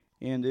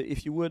And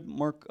if you would,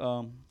 mark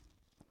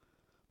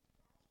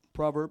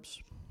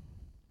Proverbs.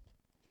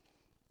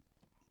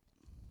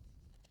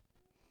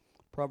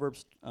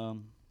 Proverbs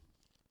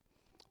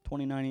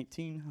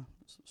 29:18.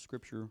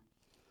 Scripture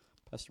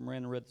Pastor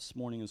Miranda read this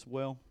morning as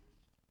well.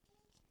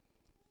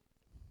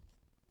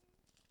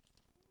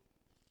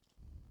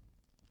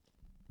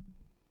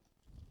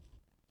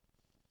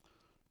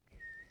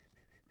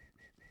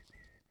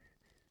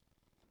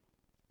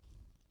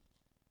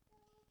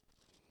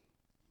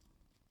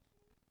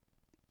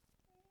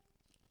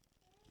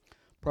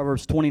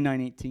 Proverbs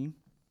 29:18.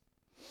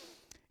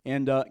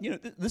 And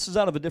this is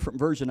out of a different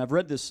version. I've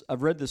read this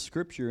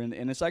scripture, and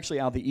it's actually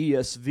out of the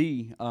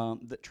ESV,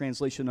 the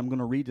translation I'm going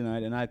to read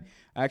tonight. And I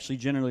actually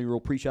generally will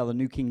preach out of the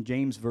New King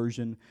James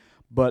version,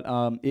 but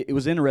it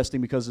was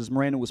interesting because as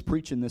Miranda was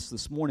preaching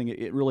this morning,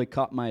 it really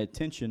caught my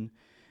attention,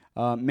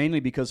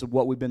 mainly because of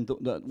what we've been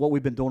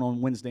doing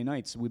on Wednesday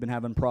nights. We've been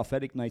having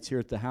prophetic nights here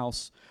at the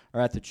house or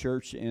at the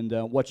church, and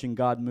watching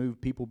God move,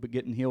 people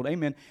getting healed.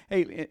 Amen.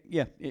 Hey,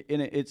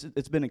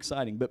 it's been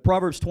exciting. But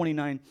Proverbs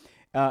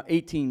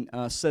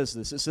 29:18 says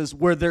this. It says,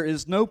 "Where there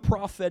is no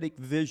prophetic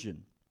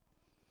vision,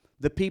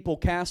 the people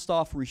cast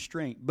off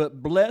restraint,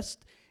 but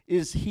blessed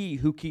is he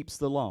who keeps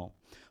the law."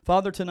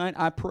 Father, tonight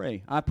I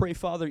pray,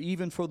 Father,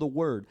 even for the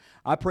word.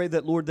 I pray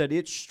that, Lord, that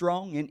it's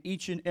strong in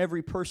each and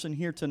every person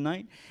here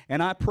tonight.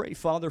 And I pray,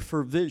 Father,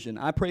 for vision.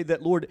 I pray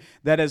that, Lord,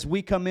 that as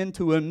we come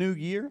into a new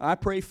year, I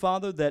pray,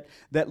 Father, that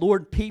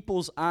Lord,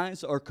 people's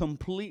eyes are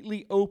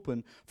completely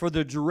open for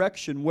the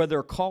direction where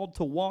they're called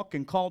to walk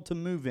and called to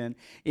move in.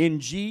 In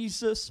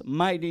Jesus'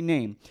 mighty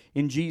name.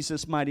 In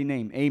Jesus' mighty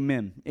name.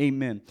 Amen.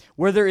 Amen.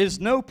 Where there is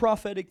no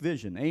prophetic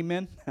vision.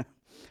 Amen.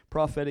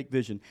 Prophetic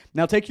vision.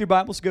 Now take your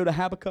Bibles, go to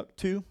Habakkuk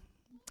 2,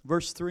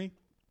 verse 3.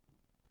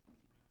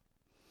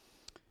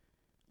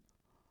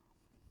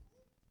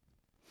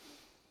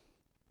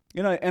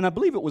 And I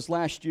believe it was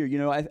last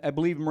year, I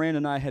believe Miranda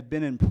and I had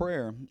been in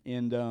prayer,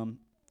 and,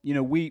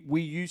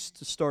 we used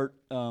to start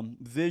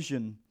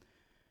vision,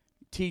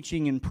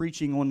 teaching and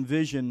preaching on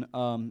vision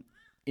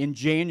in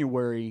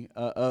January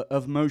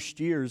of most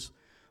years.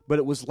 But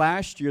it was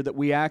last year that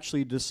we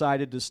actually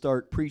decided to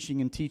start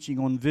preaching and teaching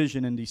on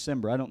vision in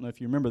December. I don't know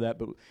if you remember that,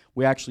 but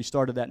we actually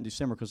started that in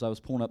December because I was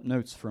pulling up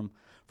notes from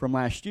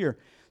last year.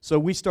 So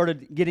we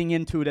started getting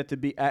into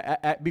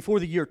it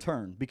before the year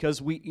turned,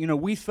 because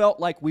we felt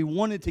like we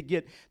wanted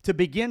to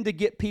begin to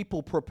get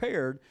people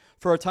prepared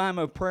for a time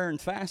of prayer and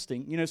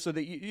fasting, so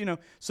that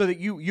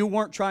you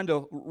weren't trying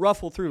to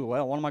ruffle through.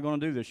 Well, what am I going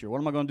to do this year?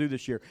 What am I going to do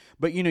this year?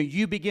 But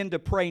you begin to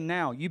pray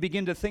now. You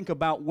begin to think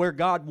about where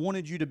God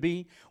wanted you to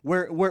be,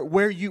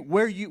 where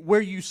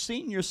you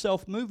seen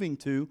yourself moving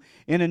to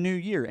in a new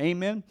year.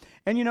 Amen.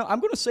 And I'm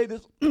going to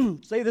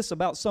say this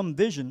about some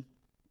vision.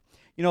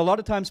 A lot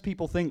of times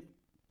people think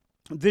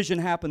vision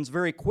happens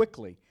very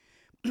quickly.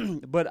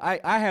 But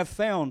I have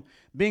found,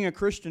 being a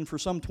Christian for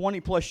some 20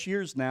 plus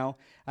years now,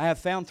 I have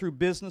found through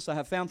business, I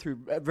have found through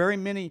very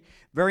many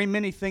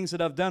things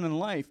that I've done in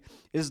life,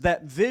 is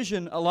that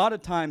vision, a lot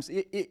of times,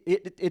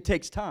 it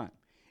takes time.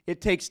 It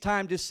takes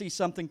time to see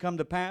something come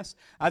to pass.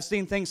 I've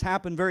seen things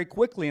happen very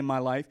quickly in my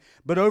life,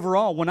 but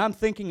overall, when I'm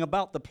thinking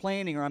about the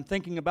planning, or I'm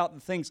thinking about the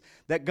things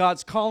that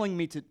God's calling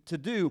me to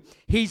do,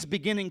 He's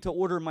beginning to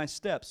order my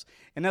steps.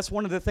 And that's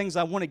one of the things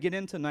I want to get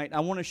in tonight.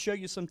 I want to show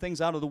you some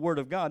things out of the Word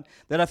of God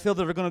that I feel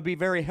that are going to be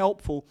very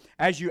helpful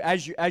as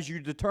you're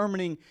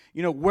determining,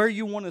 where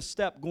you want to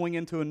step going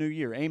into a new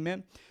year.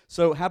 Amen.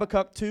 So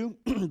Habakkuk 2,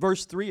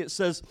 verse 3, it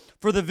says,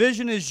 "For the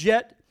vision is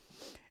yet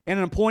an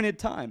appointed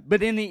time,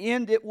 but in the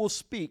end it will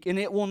speak, and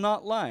it will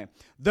not lie.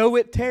 Though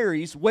it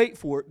tarries, wait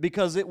for it,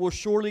 because it will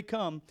surely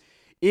come.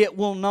 It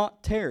will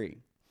not tarry."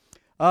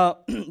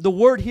 The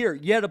word here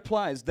yet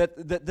applies that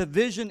the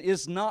vision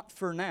is not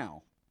for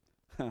now.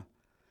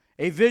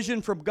 A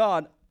vision from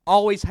God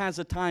always has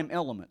a time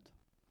element.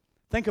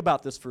 Think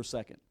about this for a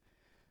second.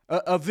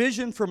 A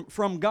vision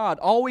from God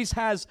always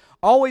has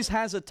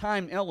a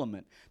time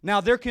element. Now,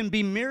 there can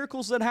be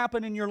miracles that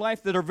happen in your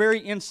life that are very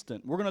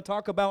instant. We're going to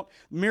talk about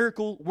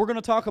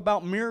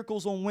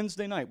miracles on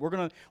Wednesday night. We're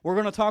going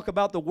to talk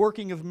about the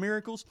working of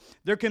miracles.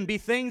 There can be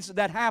things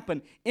that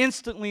happen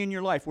instantly in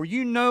your life where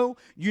you know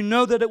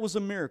that it was a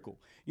miracle.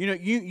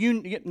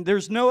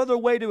 There's no other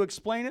way to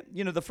explain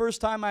it. The first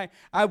time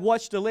I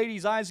watched a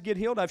lady's eyes get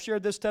healed, I've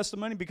shared this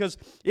testimony because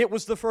it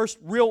was the first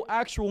real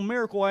actual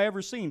miracle I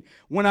ever seen.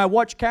 When I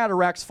watched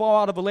cataracts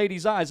fall out of a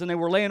lady's eyes and they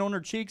were laying on her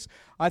cheeks,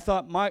 I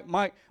thought,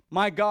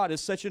 my God is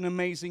such an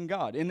amazing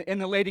God.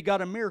 And the lady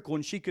got a miracle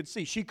and she could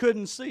see. She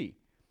couldn't see.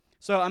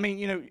 So,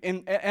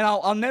 and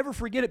I'll never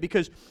forget it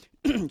because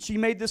she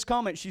made this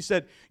comment. She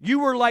said, "You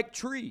were like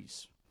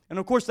trees." And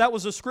of course, that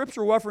was a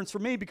scriptural reference for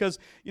me because,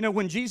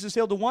 when Jesus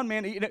healed the one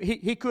man,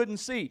 he couldn't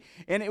see.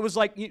 And it was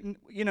like,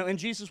 and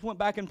Jesus went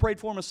back and prayed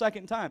for him a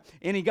second time,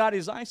 and he got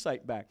his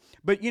eyesight back.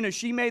 But,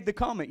 she made the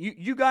comment,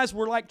 you guys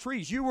were like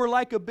trees. You were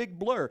like a big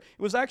blur. It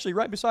was actually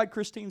right beside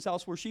Christine's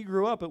house where she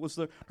grew up. It was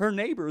her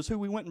neighbors who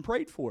we went and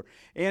prayed for.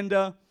 And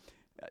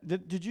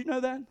did you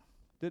know that?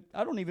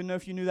 I don't even know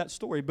if you knew that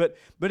story, but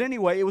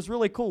anyway, it was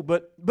really cool.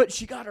 But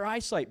she got her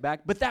eyesight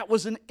back. But that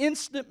was an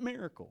instant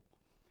miracle.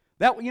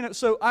 That,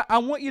 so I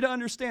want you to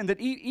understand that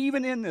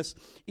even in this,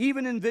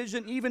 even in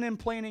vision, even in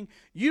planning,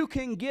 you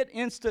can get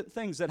instant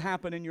things that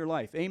happen in your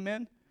life.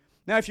 Amen.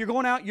 Now, if you're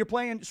going out, you're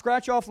playing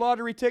scratch-off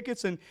lottery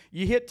tickets, and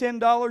you hit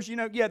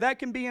 $10, that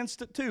can be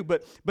instant too.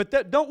 But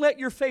don't let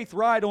your faith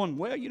ride on,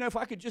 well, if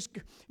I could just,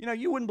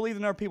 you wouldn't believe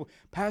in other people.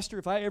 Pastor,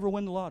 if I ever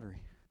win the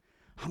lottery,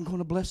 I'm going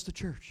to bless the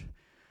church.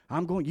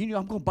 I'm going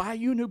to buy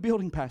you a new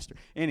building, Pastor.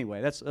 Anyway,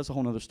 that's a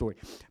whole other story.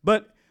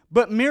 But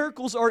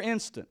miracles are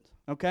instant,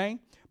 okay?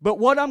 But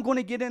what I'm going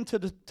to get into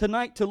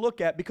tonight to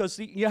look at, because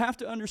you have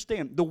to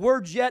understand, the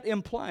word yet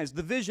implies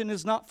the vision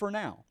is not for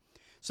now.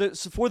 So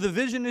for the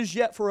vision is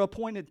yet for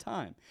appointed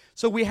time.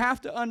 So we have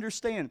to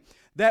understand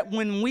that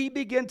when we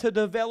begin to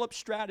develop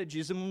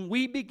strategies and when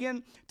we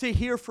begin to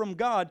hear from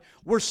God,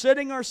 we're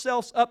setting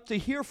ourselves up to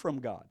hear from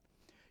God.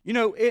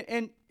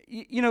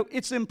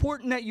 It's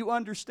important that you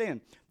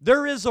understand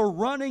there is a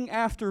running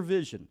after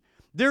vision.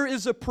 There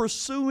is a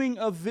pursuing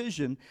of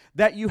vision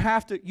that you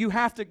have to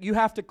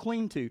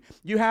cling to.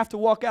 You have to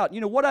walk out.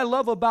 What I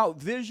love about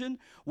vision,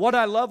 what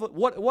I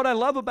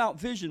love about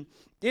vision,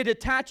 it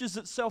attaches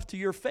itself to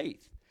your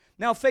faith.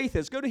 Now, faith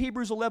is. Go to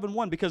Hebrews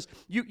 11:1, because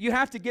you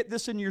have to get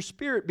this in your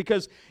spirit,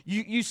 because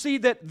you see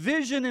that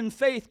vision and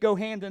faith go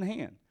hand in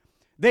hand.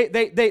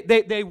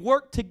 They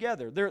work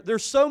together.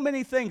 There's so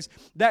many things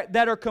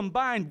that are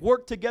combined,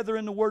 work together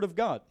in the Word of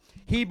God.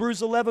 Hebrews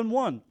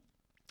 11:1.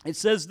 It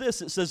says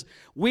this, it says,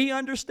 we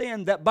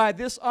understand that by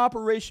this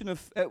operation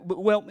of,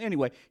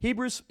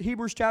 Hebrews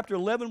chapter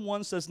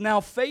 11:1 says,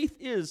 now faith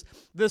is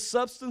the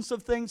substance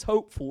of things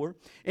hoped for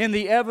and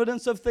the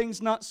evidence of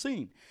things not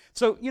seen.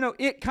 So,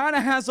 it kind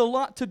of has a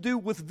lot to do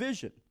with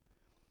vision.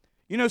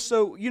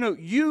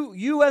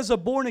 You as a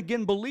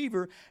born-again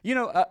believer,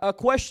 a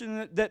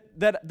question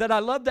that I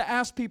love to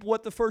ask people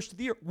at the first of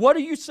the year, what are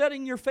you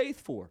setting your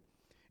faith for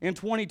in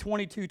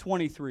 2022,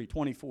 23,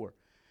 24?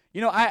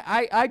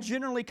 I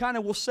generally kind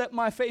of will set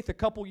my faith a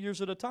couple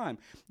years at a time.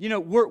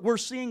 We're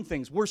seeing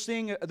things. We're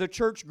seeing the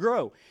church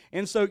grow.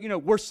 And so,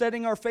 we're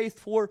setting our faith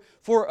for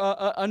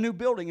a new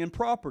building and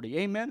property.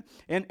 Amen?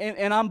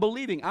 And I'm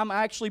believing. I'm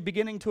actually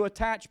beginning to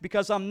attach,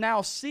 because I'm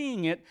now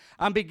seeing it,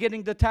 I'm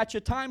beginning to attach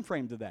a time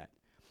frame to that.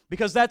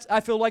 Because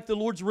I feel like the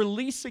Lord's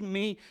releasing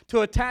me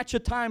to attach a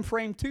time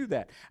frame to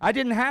that. I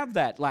didn't have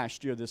that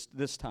last year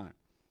this time.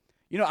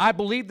 I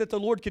believed that the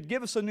Lord could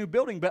give us a new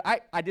building, but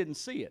I didn't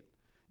see it.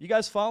 You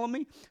guys follow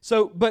me?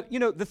 So, but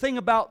the thing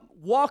about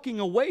walking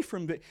away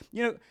from it,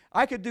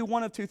 I could do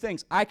one of two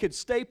things. I could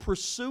stay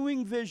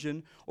pursuing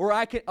vision, or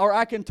I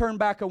can turn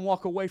back and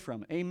walk away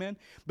from it. Amen.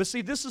 But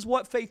see, this is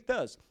what faith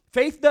does.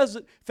 Faith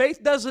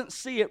doesn't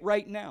see it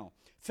right now.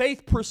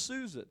 Faith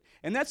pursues it.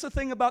 And that's the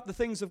thing about the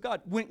things of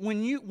God.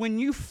 When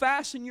you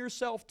fasten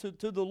yourself to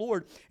the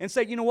Lord and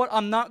say, you know what,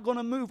 I'm not going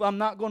to move, I'm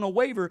not going to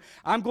waver,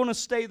 I'm going to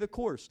stay the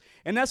course.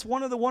 And that's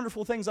one of the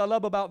wonderful things I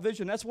love about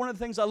vision. That's one of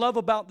the things I love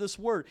about this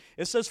word.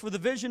 It says, for the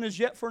vision is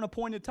yet for an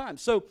appointed time.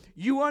 So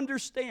you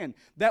understand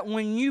that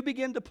when you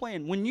begin to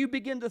plan, when you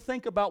begin to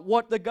think about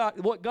what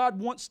God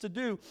wants to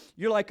do,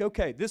 you're like,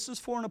 okay, this is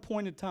for an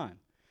appointed time.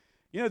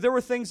 There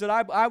were things that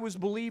I was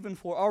believing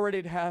for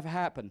already to have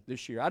happened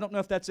this year. I don't know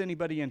if that's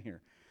anybody in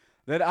here.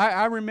 That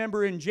I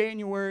remember in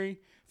January,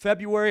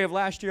 February of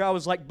last year, I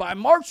was like, by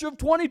March of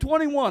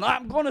 2021,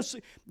 I'm going to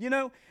see,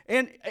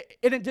 and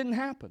it didn't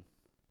happen.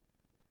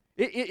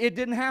 It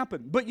didn't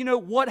happen. But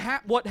what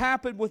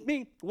happened with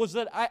me was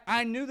that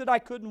I knew that I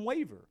couldn't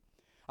waver.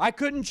 I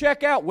couldn't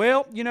check out.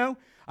 Well,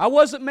 I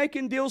wasn't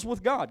making deals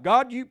with God.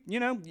 God,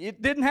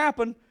 it didn't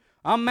happen.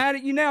 I'm mad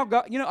at you now,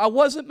 God. I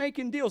wasn't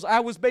making deals. I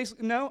was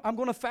basically, no, I'm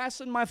going to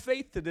fasten my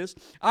faith to this.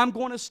 I'm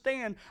going to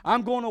stand.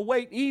 I'm going to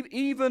wait.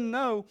 Even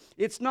though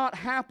it's not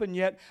happened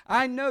yet,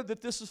 I know that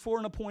this is for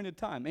an appointed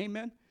time.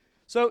 Amen?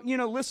 So,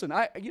 listen,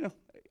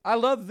 I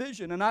love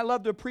vision, and I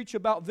love to preach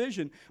about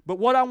vision. But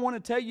what I want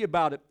to tell you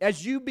about it,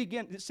 as you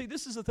begin, see,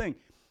 this is the thing.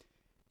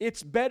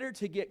 It's better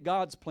to get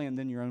God's plan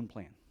than your own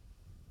plan.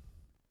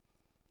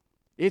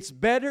 It's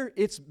better,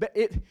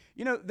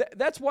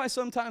 that's why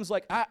sometimes,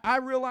 like, I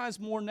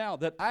realize more now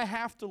that I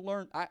have to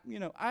learn,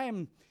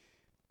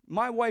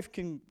 my wife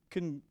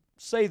can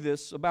say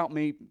this about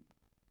me,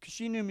 because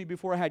she knew me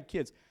before I had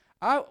kids.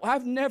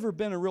 I've never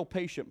been a real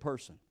patient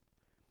person.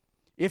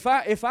 If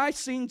I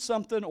seen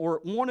something or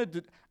wanted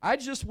to, I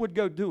just would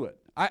go do it.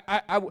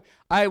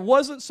 I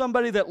wasn't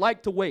somebody that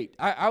liked to wait.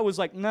 I was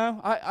like, no,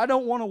 I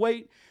don't want to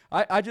wait.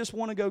 I just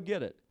want to go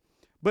get it.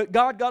 But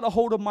God got a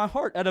hold of my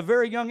heart at a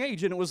very young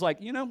age, and it was like,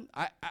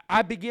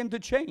 I began to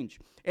change.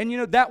 And,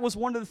 that was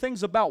one of the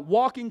things about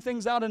walking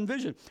things out in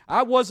vision.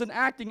 I wasn't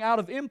acting out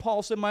of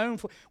impulse in my own,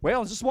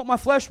 well, this is what my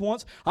flesh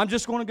wants, I'm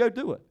just going to go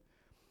do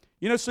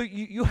it. So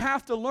you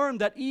have to learn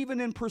that even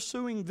in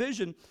pursuing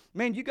vision,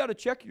 man, you got to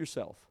check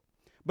yourself.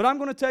 But I'm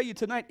going to tell you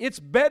tonight,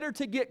 it's better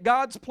to get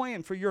God's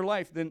plan for your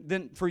life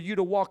than for you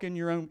to walk in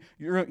your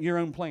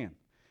own plan.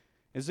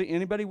 Is there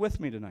anybody with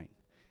me tonight?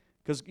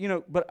 Because,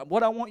 but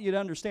what I want you to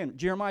understand,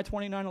 Jeremiah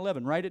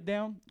 29:11, write it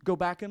down, go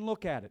back and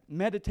look at it.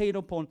 Meditate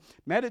upon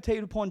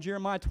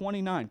Jeremiah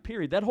 29,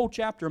 period. That whole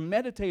chapter,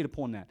 meditate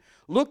upon that.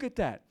 Look at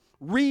that.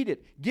 Read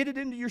it. Get it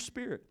into your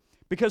spirit.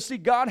 Because, see,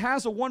 God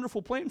has a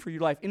wonderful plan for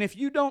your life. And if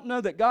you don't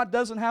know that God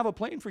doesn't have a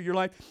plan for your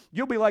life,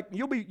 you'll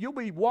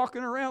be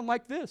walking around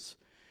like this.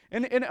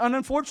 And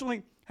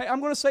unfortunately, hey, I'm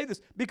going to say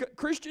this, because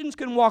Christians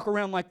can walk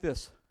around like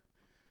this.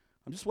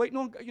 I'm just waiting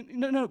on,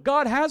 no,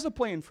 God has a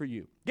plan for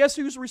you. Guess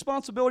whose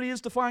responsibility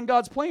is to find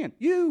God's plan?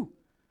 You.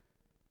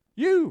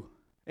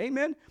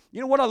 Amen.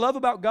 You know what I love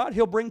about God?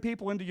 He'll bring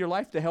people into your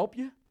life to help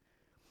you.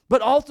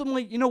 But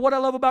ultimately, you know what I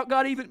love about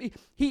God? Even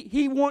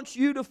He wants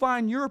you to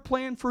find your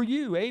plan for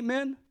you.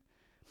 Amen.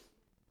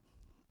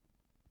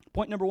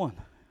 Point number 1.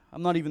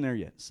 I'm not even there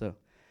yet. So,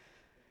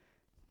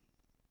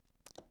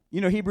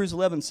 Hebrews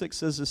 11:6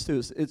 says this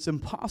too. It's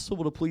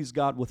impossible to please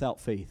God without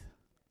faith.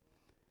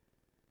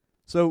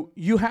 So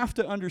you have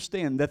to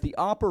understand that the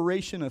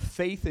operation of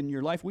faith in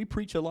your life, we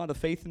preach a lot of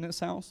faith in this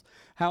house,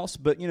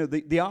 but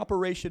the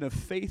operation of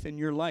faith in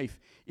your life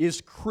is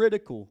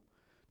critical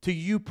to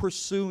you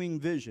pursuing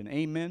vision.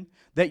 Amen.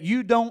 That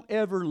you don't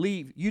ever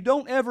leave. You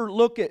don't ever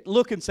look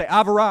and say,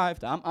 I've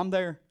arrived. I'm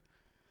there.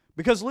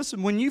 Because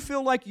listen, when you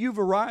feel like you've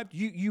arrived,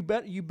 you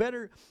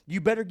better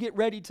get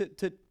ready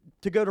to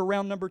go to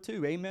round number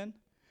 2. Amen.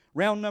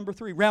 Round number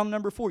 3, round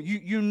number 4.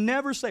 You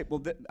never say,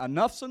 well,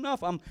 enough's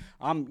enough. I've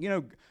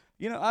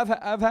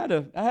had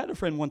a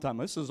friend one time.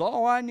 This is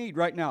all I need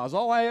right now. It's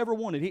all I ever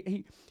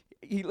wanted.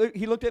 He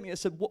looked at me and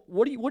said,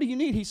 "What do you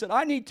need?" He said,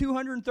 "I need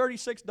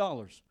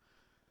 $236."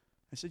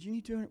 I said, "You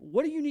need $200?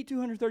 What do you need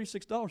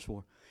 $236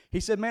 for?" He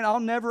said, "Man, I'll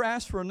never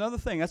ask for another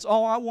thing. That's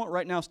all I want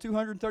right now is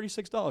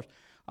 $236."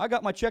 I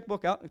got my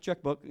checkbook out.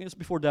 It's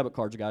before debit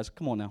cards, guys.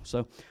 Come on now.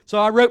 So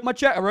I wrote my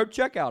check. I wrote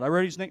check out. I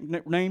wrote his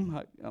name.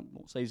 I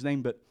won't say his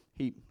name, but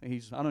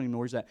he's I don't even know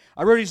where he's at.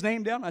 I wrote his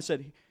name down. I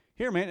said,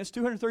 "Here, man, it's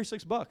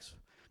 $236."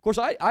 Of course,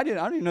 I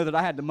didn't even know that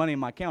I had the money in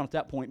my account at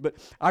that point, but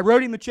I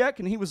wrote him the check,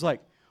 and he was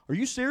like, "Are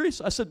you serious?"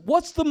 I said,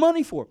 "What's the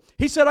money for?"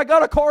 He said, "I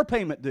got a car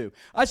payment due."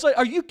 I said,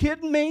 "Are you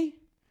kidding me?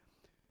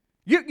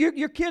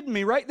 You're kidding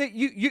me, right? That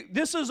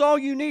this is all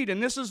you need,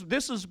 and this is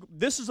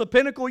the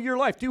pinnacle of your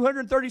life.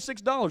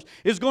 $236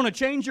 is going to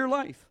change your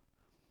life,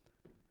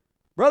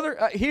 brother.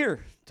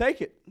 Here,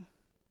 take it.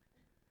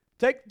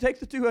 Take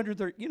the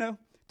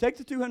take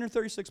the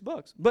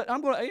 $236. But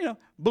I'm going to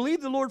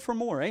believe the Lord for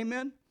more.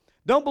 Amen.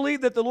 Don't believe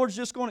that the Lord's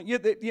just going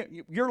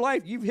to, your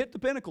life, you've hit the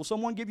pinnacle.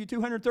 Someone give you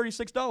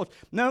 $236.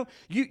 No,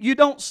 you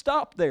don't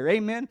stop there.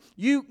 Amen.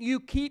 You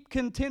keep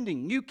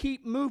contending. You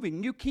keep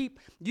moving. You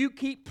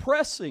keep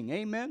pressing.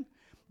 Amen.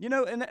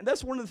 And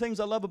that's one of the things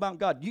I love about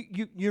God.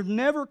 You're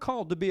never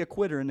called to be a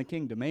quitter in the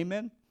kingdom.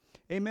 Amen.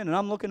 Amen. And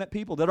I'm looking at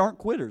people that aren't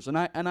quitters, and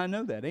I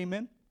know that.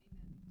 Amen.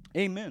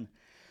 Amen.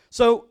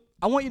 So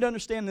I want you to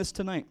understand this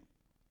tonight.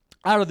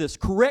 Out of this,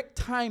 correct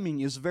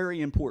timing is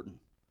very important.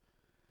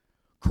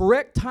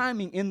 Correct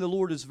timing in the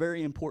Lord is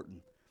very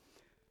important.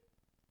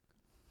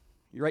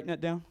 You writing that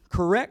down?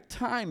 Correct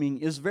timing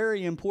is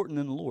very important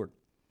in the Lord.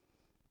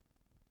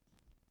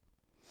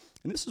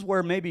 And this is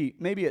where maybe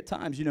at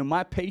times,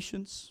 my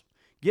patience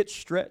gets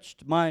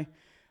stretched. My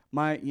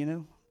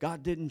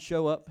God didn't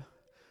show up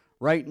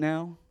right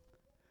now.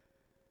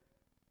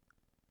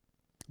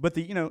 But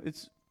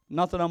it's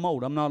not that I'm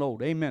old. I'm not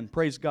old. Amen.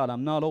 Praise God.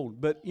 I'm not old.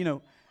 But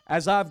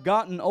as I've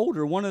gotten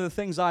older, one of the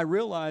things I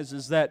realize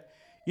is that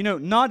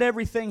not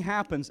everything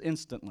happens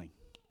instantly.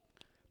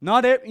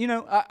 Not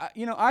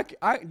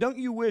don't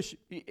you wish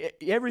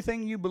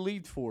everything you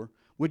believed for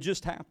would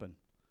just happen?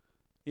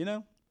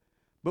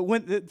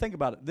 But think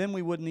about it. Then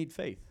we wouldn't need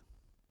faith,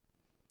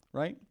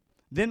 right?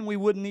 Then we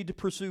wouldn't need to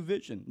pursue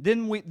vision.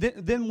 Then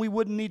we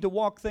wouldn't need to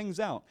walk things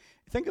out.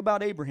 Think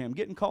about Abraham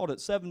getting called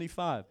at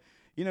 75.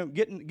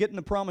 Getting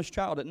the promised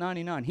child at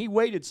 99. He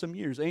waited some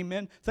years.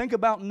 Amen. Think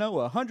about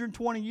Noah,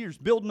 120 years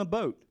building a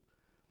boat.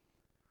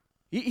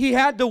 He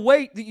had to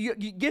wait. You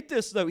get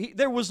this, though.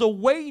 There was a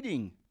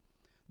waiting.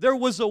 There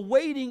was a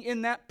waiting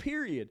in that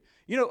period.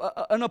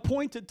 An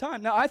appointed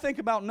time. Now, I think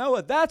about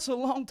Noah. That's a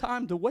long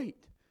time to wait.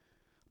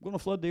 I'm going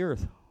to flood the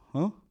earth.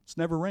 Huh? It's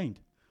never rained.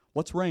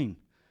 What's rain?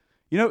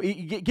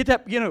 Get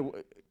that,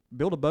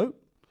 build a boat.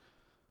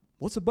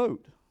 What's a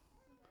boat?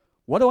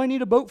 What do I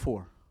need a boat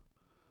for?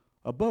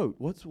 A boat.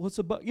 What's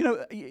a boat?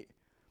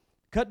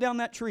 Cut down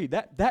that tree.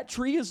 That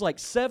tree is like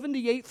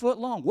 78 foot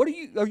long.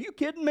 Are you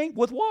kidding me?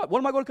 With what? What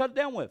am I going to cut it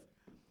down with?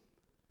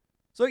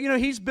 So,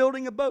 he's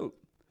building a boat.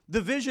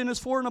 The vision is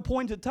for an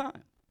appointed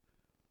time.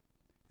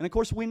 And of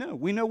course we know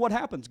what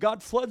happens.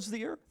 God floods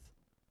the earth.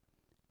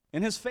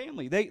 And his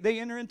family, they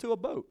enter into a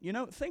boat.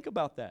 Think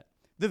about that.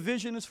 The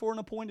vision is for an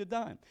appointed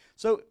time.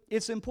 So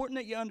it's important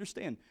that you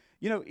understand.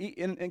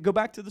 And go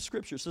back to the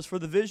scripture. It says, for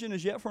the vision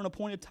is yet for an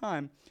appointed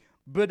time,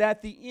 but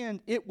at the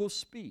end it will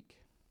speak.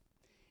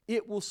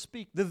 It will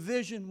speak. The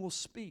vision will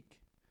speak.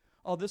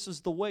 Oh, this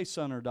is the way,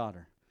 son or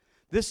daughter.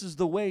 This is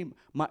the way,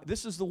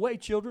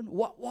 children.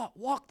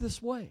 Walk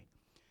this way.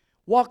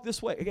 Walk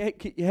this way.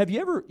 Hey, have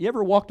you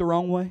ever walked the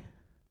wrong way?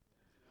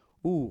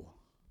 Ooh.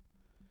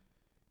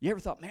 You ever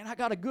thought, man, I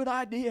got a good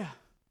idea?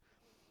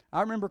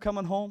 I remember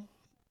coming home.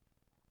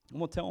 I'm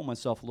going to tell on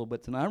myself a little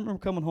bit tonight. I remember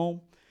coming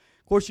home.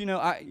 Of course,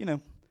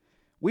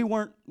 we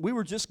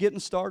were just getting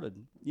started.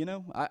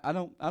 I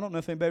don't know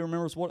if anybody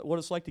remembers what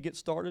it's like to get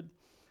started.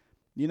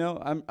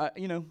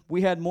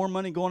 We had more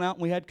money going out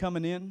than we had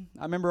coming in.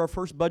 I remember our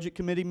first budget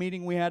committee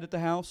meeting we had at the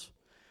house.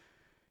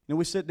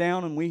 We sit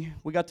down and we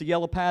got the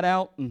yellow pad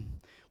out and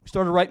we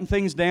started writing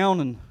things down,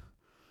 and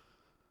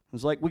it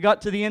was like we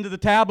got to the end of the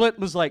tablet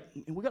and was like,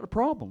 we got a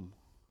problem.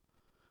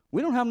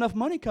 We don't have enough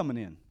money coming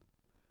in.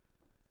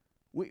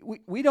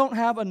 We don't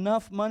have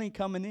enough money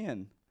coming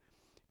in.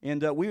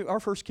 And our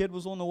first kid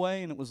was on the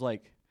way, and it was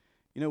like,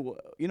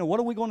 what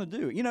are we going to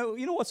do? You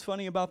know what's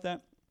funny about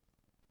that?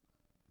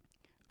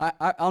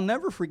 I'll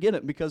never forget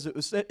it because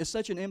it's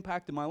such an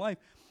impact in my life.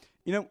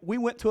 We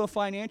went to a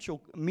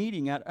financial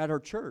meeting at our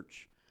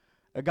church.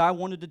 A guy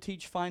wanted to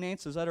teach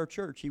finances at our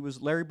church. He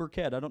was Larry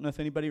Burkett. I don't know if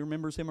anybody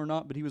remembers him or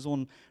not, but he was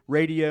on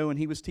radio, and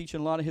he was teaching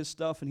a lot of his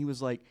stuff, and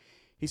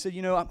he said,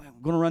 I'm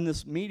going to run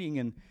this meeting,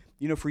 and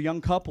for young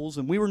couples,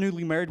 and we were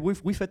newly married.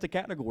 We fit the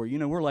category.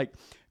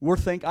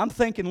 I'm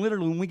thinking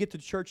literally when we get to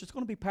church, it's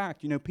going to be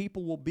packed.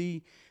 People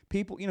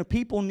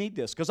need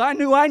this, because I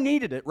knew I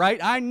needed it, right?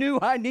 I knew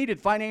I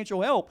needed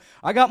financial help.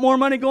 I got more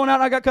money going out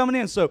than I got coming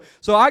in, so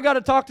I got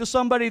to talk to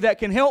somebody that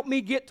can help me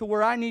get to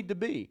where I need to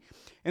be.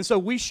 And so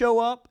we show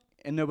up,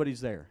 and nobody's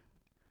there.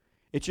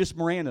 It's just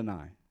Miranda and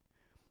I.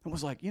 I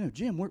was like,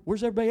 Jim,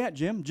 where's everybody at,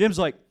 Jim? Jim's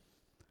like,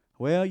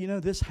 well,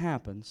 this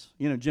happens.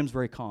 Jim's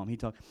very calm. He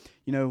talks,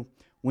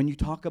 when you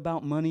talk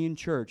about money in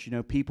church,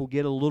 people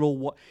get a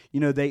little,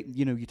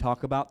 you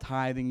talk about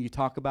tithing, you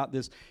talk about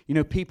this,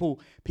 people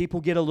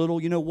get a little,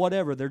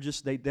 whatever.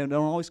 They don't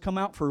always come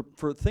out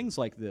for things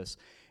like this.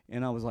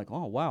 And I was like,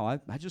 oh, wow,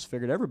 I just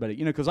figured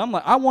everybody, because I'm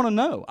like, I want to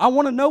know. I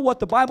want to know what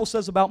the Bible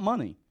says about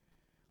money.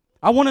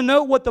 I want to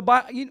know what the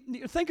Bible,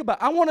 think about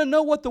it. I want to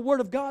know what the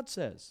Word of God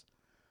says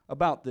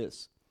about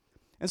this.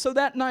 And so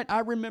that night, I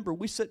remember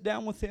we sat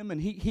down with him,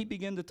 and he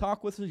began to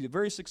talk with us. He's a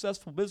very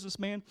successful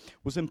businessman,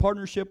 was in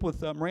partnership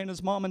with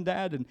Miranda's mom and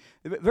dad, and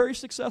very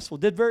successful,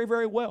 did very,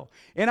 very well.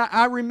 And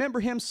I remember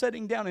him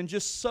sitting down and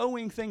just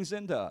sowing things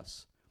into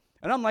us.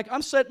 And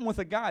I'm sitting with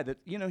a guy that,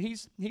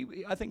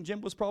 I think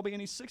Jim was probably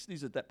in his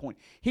 60s at that point.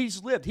 He's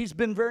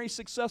been very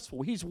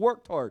successful. He's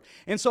worked hard.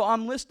 And so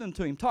I'm listening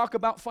to him talk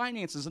about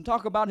finances and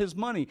talk about his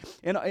money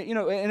and,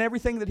 and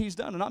everything that he's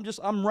done. And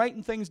I'm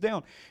writing things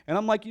down. And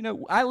I'm like,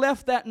 I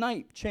left that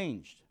night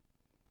changed.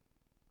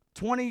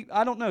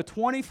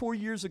 24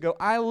 years ago,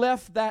 I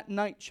left that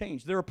night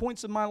changed. There are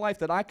points in my life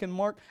that I can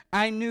mark.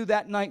 I knew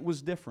that night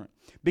was different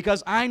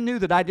because I knew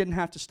that I didn't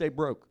have to stay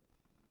broke.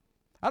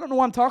 I don't know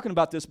why I'm talking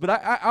about this, but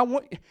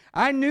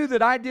I knew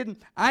that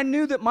I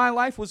knew that my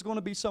life was going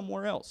to be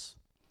somewhere else.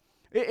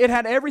 It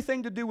had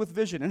everything to do with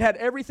vision. It had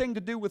everything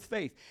to do with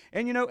faith.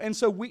 And and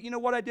so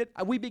what I did?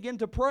 We began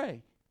to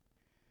pray.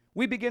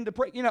 We began to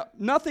pray.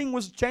 Nothing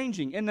was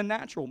changing in the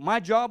natural.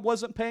 My job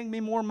wasn't paying me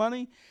more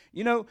money,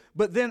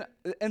 but then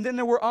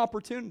there were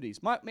opportunities.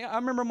 I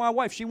remember my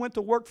wife, she went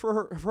to work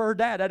for her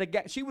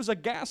dad she was a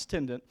gas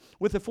attendant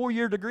with a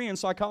 4-year degree in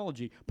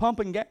psychology,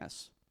 pumping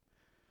gas.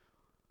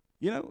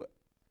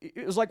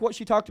 It was like what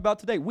she talked about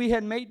today. We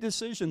had made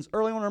decisions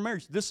early on in our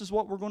marriage. This is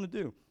what we're going to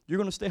do. You're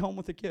going to stay home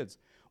with the kids.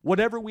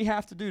 Whatever we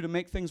have to do to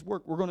make things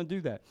work, we're going to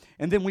do that.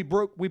 And then we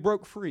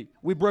broke free.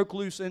 We broke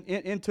loose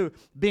into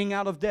being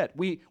out of debt.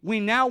 We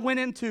now went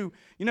into,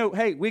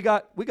 hey, we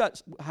got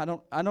I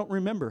don't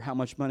remember how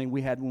much money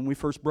we had when we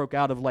first broke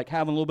out of like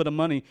having a little bit of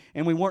money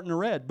and we weren't in the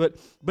red. But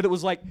it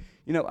was like,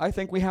 I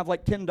think we have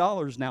like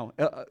 $10 now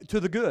to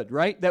the good,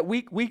 right? That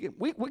we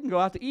can go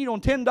out to eat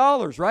on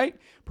 $10, right?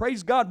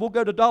 Praise God, we'll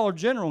go to Dollar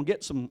General and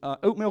get some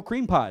oatmeal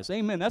cream pies.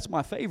 Amen. That's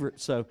my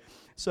favorite. So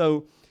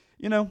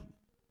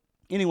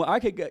anyway, I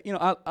could get,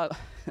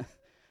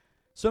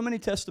 so many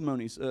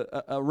testimonies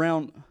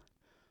around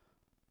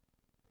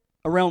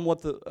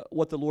what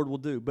the Lord will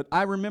do. But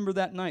I remember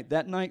that night.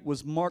 That night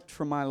was marked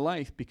for my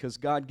life because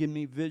God gave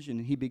me vision,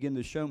 and He began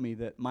to show me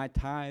that my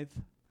tithe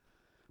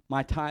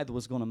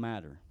was going to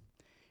matter,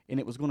 and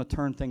it was going to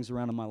turn things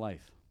around in my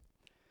life.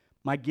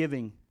 My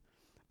giving,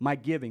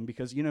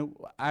 because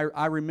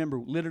I remember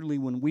literally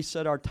when we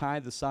set our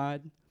tithe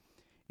aside,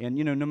 and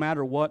no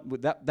matter what,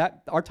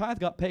 that our tithe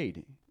got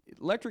paid.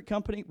 Electric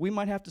company, we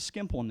might have to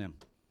skimp on them.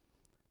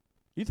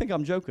 You think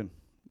I'm joking?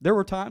 There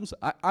were times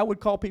I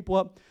would call people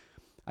up.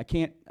 I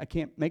can't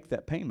make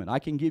that payment. I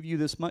can give you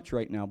this much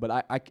right now, but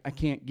I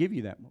can't give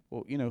you that.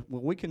 Well,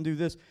 we can do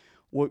this.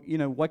 Well,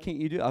 why can't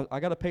you do? I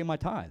got to pay my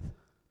tithe.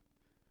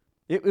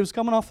 It was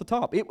coming off the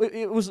top. It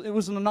was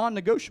a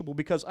non-negotiable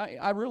because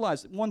I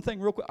realized one thing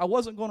real quick. I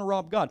wasn't going to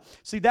rob God.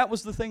 See, that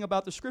was the thing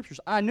about the Scriptures.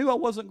 I knew I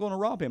wasn't going to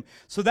rob Him.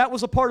 So that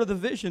was a part of the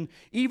vision,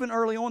 even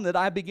early on, that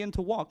I began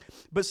to walk.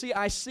 But see,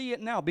 I see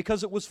it now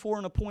because it was for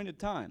an appointed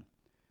time.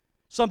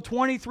 Some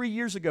 23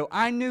 years ago,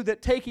 I knew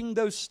that taking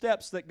those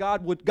steps that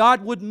God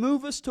would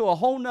move us to a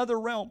whole nother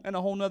realm and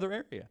a whole nother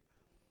area.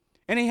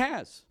 And He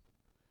has.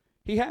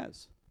 He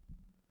has.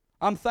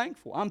 I'm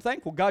thankful. I'm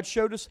thankful. God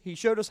showed us, He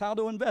showed us how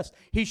to invest.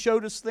 He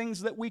showed us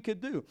things that we could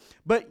do.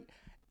 But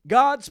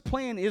God's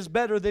plan is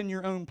better than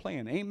your own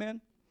plan.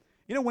 Amen?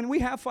 You know, when we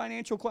have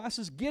financial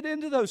classes, get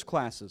into those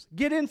classes.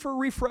 Get in for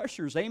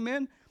refreshers.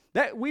 Amen?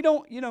 That we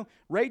don't,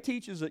 Ray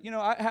teaches it.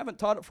 I haven't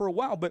taught it for a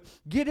while, but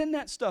get in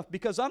that stuff,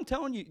 because I'm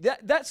telling you,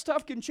 that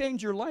stuff can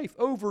change your life.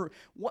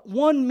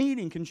 One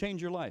meeting can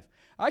change your life.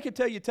 I could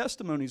tell you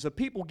testimonies of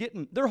people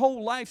their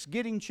whole life's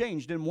getting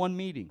changed in one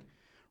meeting.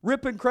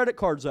 Ripping credit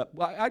cards up.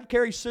 I'd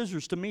carry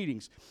scissors to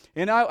meetings,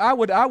 and I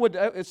would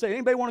say,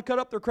 anybody want to cut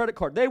up their credit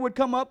card? They would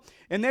come up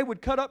and they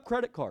would cut up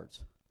credit cards.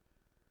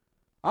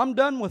 I'm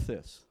done with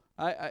this.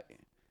 I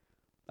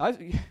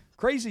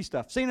crazy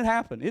stuff. Seen it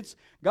happen.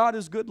 God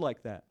is good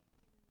like that.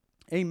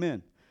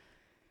 Amen.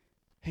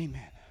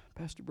 Amen.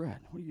 Pastor Brad,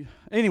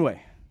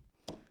 anyway,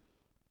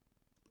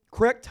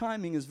 correct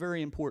timing is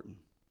very important.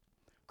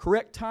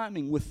 Correct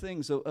timing with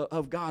things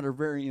of God are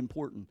very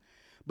important.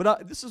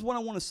 But this is what I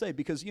want to say,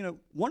 because,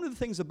 one of the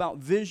things about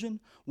vision,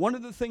 one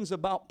of the things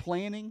about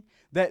planning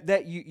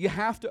that you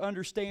have to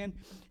understand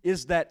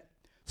is that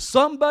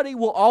somebody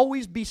will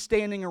always be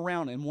standing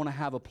around and want to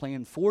have a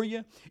plan for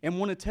you and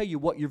want to tell you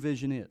what your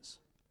vision is.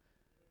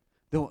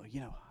 They'll,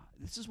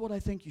 this is what I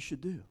think you should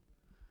do.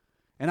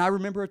 And I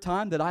remember a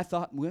time that I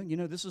thought, well,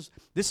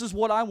 this is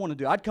what I want to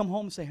do. I'd come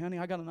home and say, honey,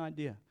 I got an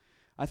idea.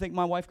 I think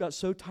my wife got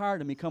so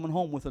tired of me coming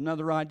home with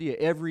another idea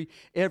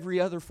every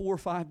other 4 or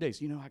 5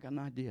 days. I got an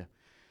idea.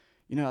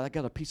 I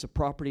got a piece of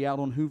property out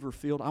on Hoover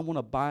Field. I want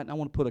to buy it, and I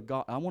want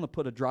to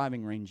put a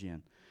driving range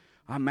in.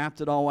 I mapped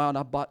it all out.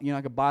 I bought,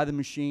 I could buy the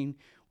machine.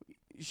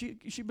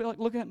 She'd be like,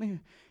 look at me.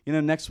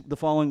 The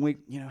following week,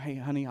 hey,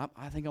 honey,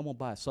 I think I'm going to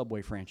buy a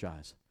Subway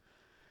franchise.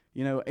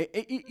 You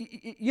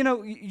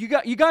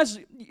guys,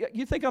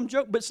 you think I'm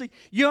joking, but see,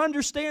 you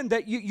understand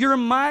that your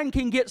mind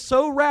can get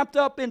so wrapped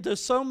up into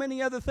so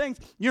many other things,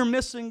 you're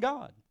missing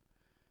God.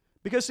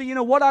 Because see,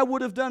 what I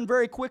would have done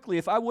very quickly,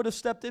 if I would have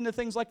stepped into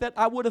things like that,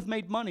 I would have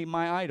made money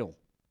my idol.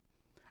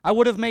 I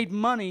would have made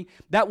money,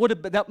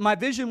 my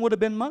vision would have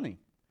been money.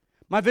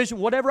 My vision,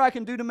 whatever I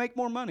can do to make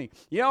more money.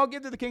 Yeah, I'll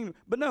give to the kingdom.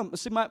 But no,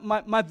 see,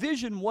 my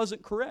vision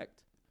wasn't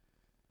correct.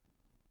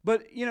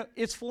 But,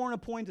 it's for an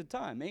appointed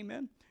time.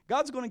 Amen?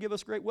 God's going to give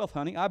us great wealth,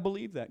 honey. I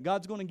believe that.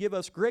 God's going to give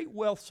us great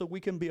wealth so we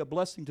can be a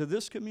blessing to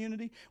this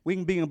community. We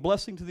can be a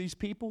blessing to these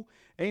people.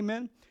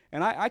 Amen?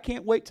 And I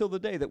can't wait till the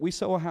day that we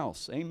sow a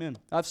house. Amen.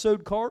 I've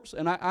sowed cars,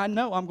 and I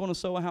know I'm going to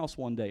sow a house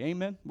one day.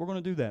 Amen? We're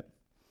going to do that.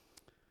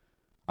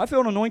 I feel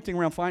an anointing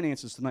around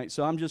finances tonight,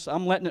 so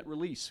I'm letting it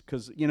release,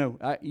 because,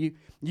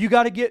 you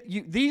got to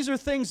get, these are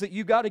things that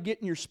you got to get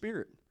in your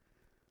spirit.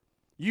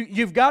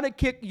 You've got to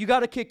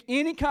kick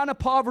any kind of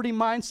poverty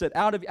mindset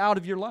out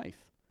of your life.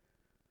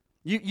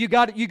 You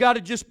got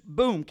to just,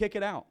 boom, kick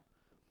it out.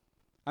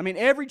 I mean,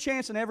 every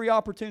chance and every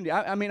opportunity.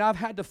 I've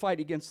had to fight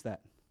against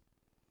that.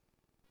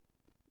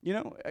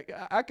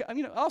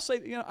 I'll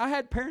say, I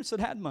had parents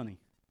that had money,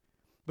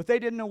 but they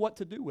didn't know what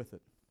to do with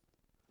it.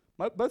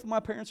 Both of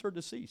my parents are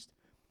deceased.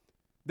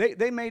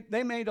 They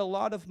made a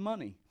lot of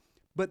money,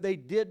 but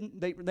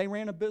they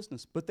ran a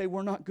business, but they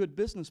were not good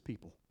business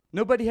people.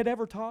 Nobody had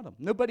ever taught them.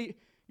 Nobody,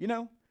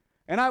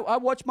 and I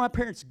watched my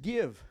parents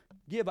give.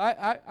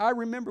 I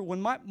remember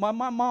when my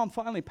mom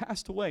finally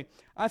passed away,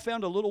 I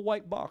found a little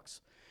white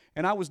box,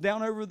 and I was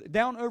down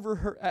over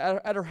her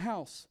at her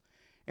house,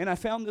 and I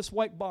found this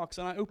white box,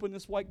 and I opened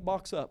this white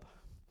box up,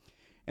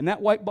 and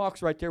that white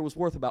box right there was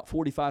worth about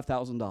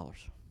 $45,000.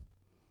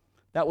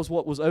 That was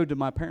what was owed to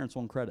my parents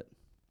on credit.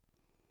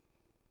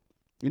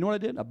 You know what I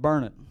did? I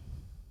burned it.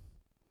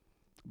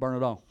 Burn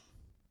it all.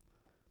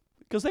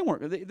 Because they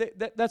weren't.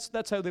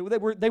 That's how they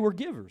were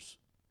givers.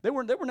 They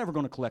were never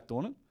going to collect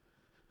on it.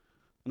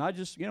 And I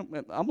just,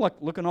 I'm like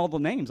looking at all the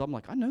names. I'm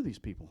like, I know these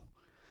people.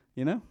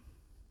 It's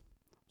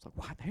like,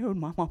 wow, they owed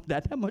my mom and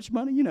dad that much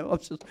money. I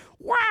was just,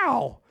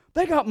 wow,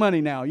 they got money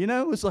now.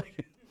 It's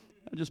like,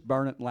 I just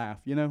burn it and laugh.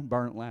 Burn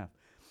it and laugh.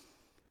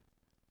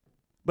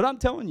 But I'm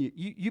telling you,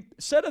 you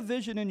set a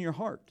vision in your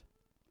heart.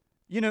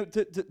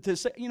 To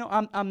say,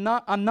 I'm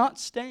not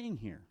staying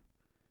here.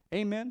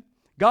 Amen.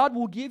 God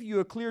will give you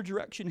a clear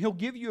direction. He'll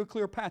give you a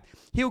clear path.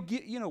 He'll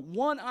give,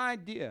 one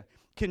idea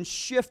can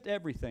shift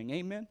everything.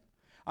 Amen.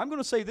 I'm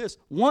going to say this.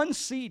 One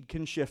seed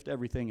can shift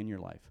everything in your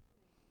life.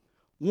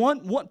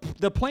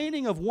 The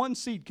planting of one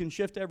seed can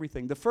shift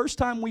everything. The first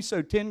time we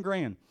sowed 10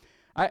 grand,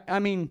 I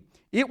mean,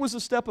 it was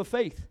a step of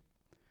faith.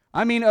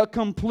 I mean, a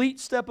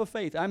complete step of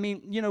faith. I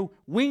mean,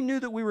 we knew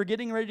that we were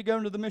getting ready to go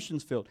into the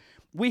missions field.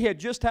 We had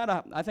just had,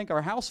 I think,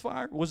 our house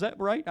fire. Was that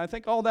right? I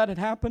think all that had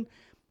happened.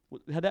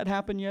 Had that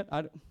happened yet?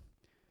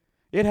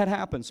 It had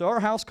happened. So our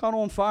house caught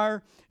on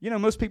fire.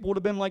 Most people would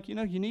have been like, you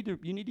need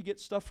to get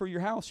stuff for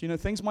your house.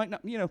 Things might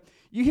not,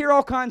 you hear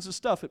all kinds of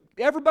stuff.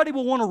 Everybody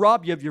will want to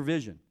rob you of your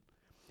vision.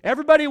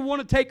 Everybody will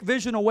want to take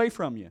vision away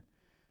from you.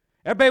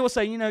 Everybody will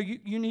say, you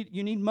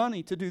need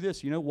money to do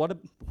this. What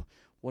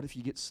if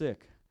you get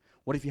sick?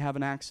 What if you have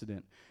an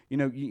accident?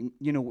 Your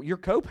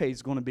copay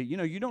is going to be,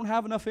 you don't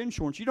have enough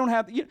insurance. You don't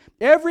have,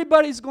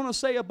 everybody's going to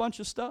say a bunch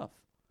of stuff.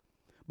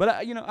 But,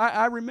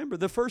 I remember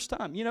the first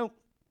time,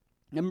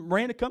 And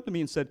Miranda come to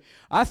me and said,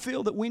 I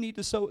feel that we need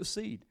to sow a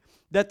seed.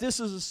 That this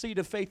is a seed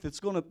of faith that's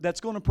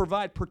going to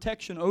provide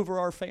protection over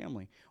our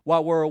family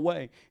while we're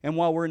away and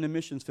while we're in the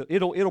missions field.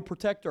 It'll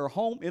protect our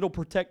home.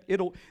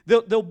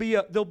 There'll be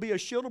a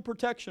shield of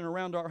protection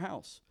around our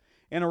house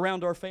and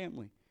around our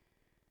family.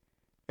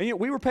 And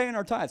we were paying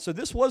our tithe, so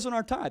this wasn't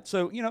our tithe.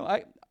 So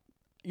I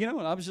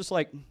was just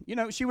like,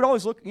 she would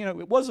always look.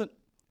 It wasn't.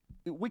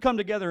 We come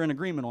together in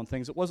agreement on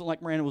things. It wasn't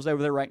like Miranda was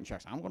over there writing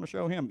checks. I'm going to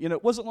show him.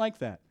 It wasn't like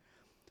that.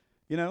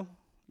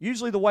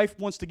 Usually the wife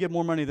wants to give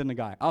more money than the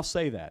guy. I'll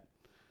say that.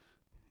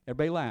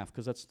 Everybody laugh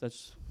because that's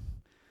because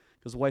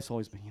the wife's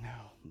always been,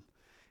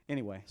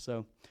 Anyway,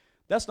 so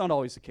that's not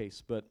always the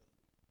case, but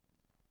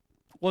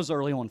it was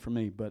early on for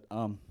me. But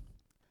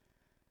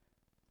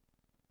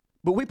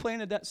we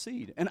planted that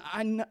seed, and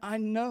I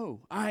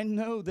know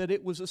that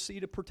it was a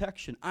seed of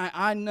protection.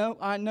 I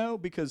know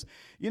because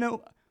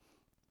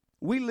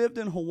we lived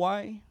in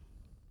Hawaii,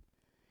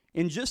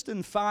 and just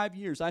in 5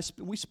 years,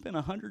 we spent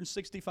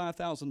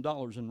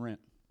 $165,000 in rent.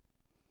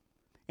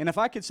 And if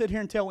I could sit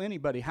here and tell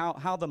anybody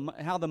how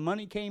the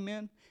money came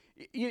in,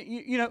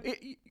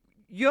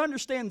 you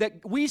understand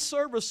that we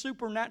serve a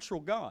supernatural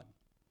God.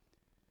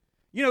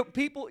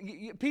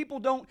 People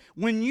don't.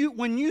 When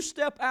you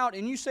step out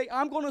and you say,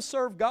 "I'm going to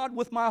serve God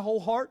with my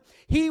whole heart,"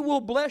 He will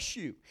bless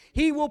you.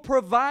 He will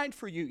provide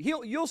for you.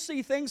 You'll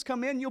see things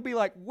come in. You'll be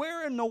like,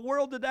 "Where in the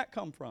world did that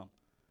come from?"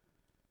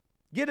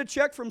 Get a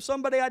check from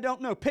somebody I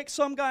don't know. Pick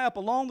some guy up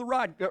along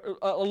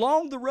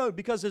the road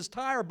because his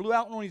tire blew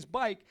out on his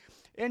bike.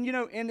 And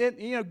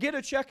then get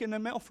a check in the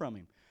mail from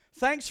him.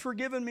 Thanks for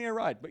giving me a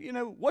ride. But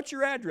what's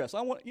your address?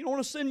 I want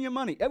to send you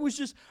money. It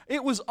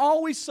was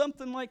always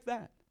something like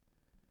that.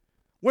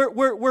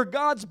 Where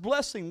God's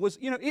blessing was,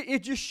 it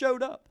just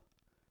showed up.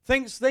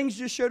 Things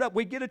just showed up.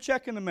 We get a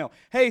check in the mail.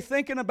 Hey,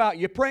 thinking about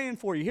you, praying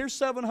for you. Here's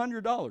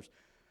 $700.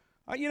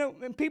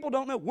 And people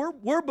don't know.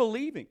 We're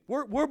believing.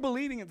 We're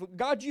believing.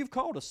 God, you've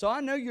called us, so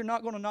I know you're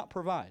not going to not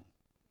provide.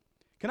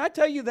 Can I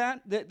tell you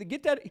that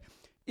get that?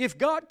 If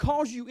God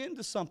calls you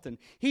into something,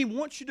 He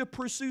wants you to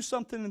pursue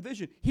something in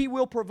vision. He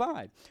will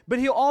provide. But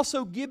He'll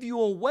also give you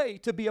a way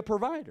to be a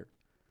provider.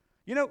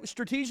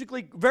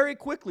 Strategically, very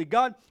quickly,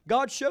 God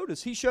showed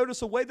us. He showed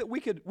us a way that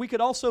we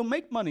could also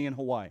make money in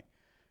Hawaii.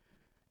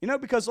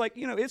 Because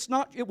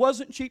it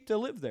wasn't cheap to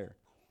live there.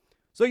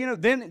 So,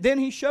 then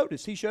He showed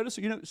us. He showed us,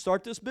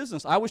 start this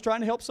business. I was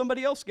trying to help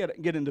somebody else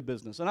get into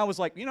business. And I was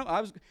like,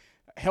 I was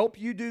help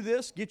you do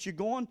this, get you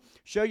going,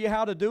 show you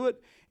how to do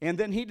it. And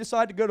then he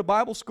decided to go to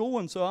Bible school.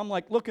 And so I'm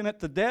like looking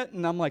at the debt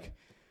and I'm like,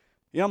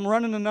 I'm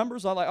running the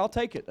numbers. I'll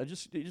take it.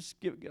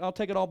 I'll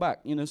take it all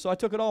back. So I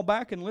took it all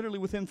back, and literally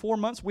within 4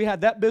 months, we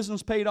had that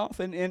business paid off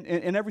and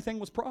everything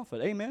was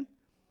profit. Amen.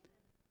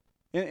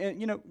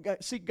 And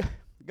see,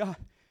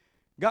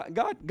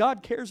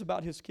 God cares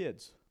about His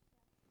kids.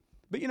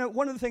 But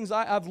one of the things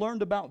I've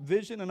learned about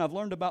vision and I've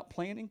learned about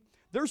planning,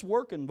 there's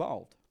work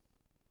involved.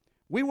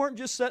 We weren't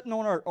just sitting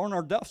on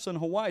our duffs in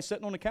Hawaii,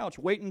 sitting on the couch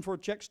waiting for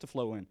checks to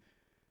flow in.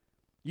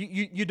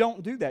 You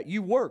don't do that.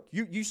 You work.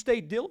 You stay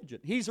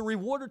diligent. He's a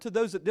rewarder to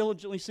those that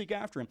diligently seek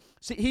after Him.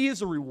 See, He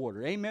is a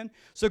rewarder. Amen?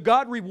 So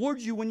God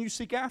rewards you when you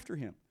seek after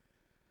Him.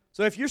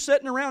 So if you're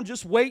sitting around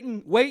just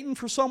waiting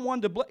for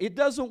someone to bless, it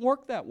doesn't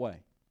work that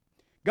way.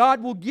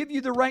 God will give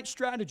you the right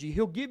strategy.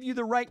 He'll give you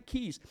the right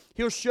keys.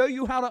 He'll show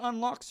you how to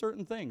unlock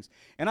certain things.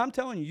 And I'm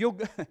telling you,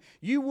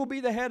 you will be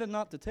the head and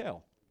not the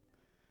tail.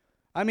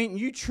 I mean,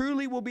 you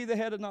truly will be the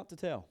head and not the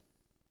tail.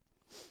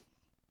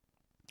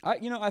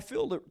 I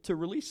feel to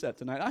release that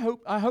tonight.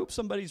 I hope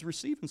somebody's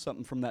receiving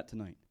something from that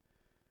tonight.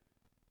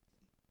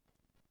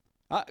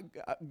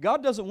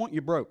 God doesn't want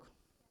you broke.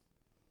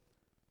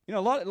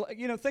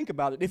 Think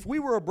about it. If we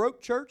were a broke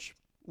church,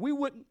 we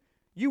wouldn't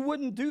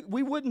do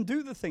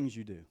the things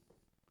you do.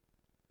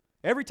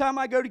 Every time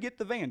I go to get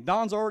the van,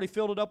 Don's already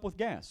filled it up with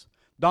gas.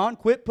 Don,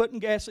 quit putting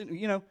gas in,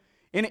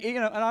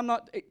 and I'm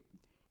not.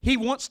 He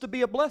wants to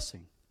be a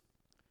blessing.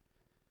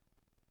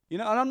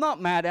 And I'm not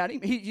mad at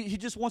him. He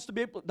just wants to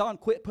be able. Don,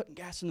 quit putting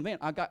gas in the van.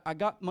 I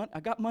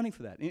got money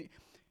for that.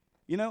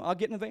 I'll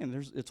get in the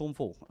van. It's on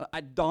full.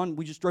 Don,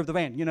 we just drove the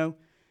van.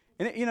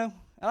 And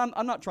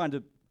I'm not trying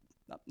to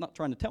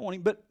tell on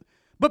him,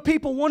 but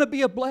people want to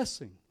be a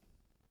blessing.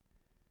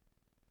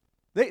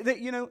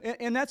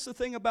 And that's the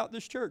thing about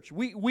this church.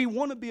 We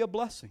want to be a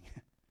blessing.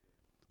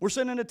 We're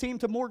sending a team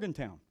to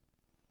Morgantown.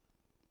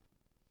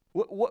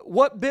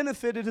 What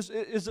benefit is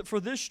it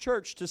for this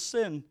church to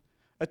send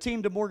a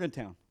team to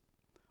Morgantown,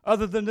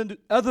 other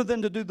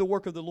than to do the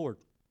work of the Lord,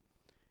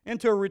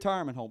 into a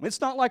retirement home? It's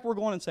not like we're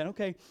going and saying,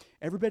 okay,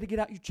 everybody get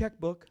out your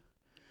checkbook.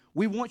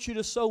 We want you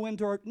to sow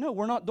into our. No,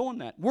 we're not doing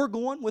that. We're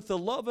going with the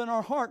love in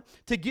our heart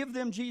to give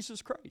them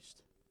Jesus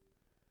Christ.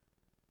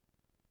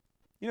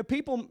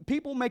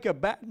 People make a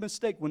bad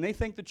mistake when they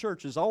think the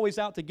church is always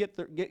out to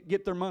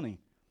get their money.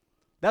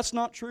 That's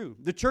not true.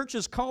 The church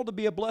is called to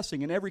be a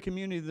blessing in every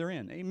community they're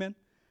in. Amen.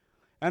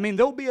 I mean,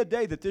 there'll be a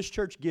day that this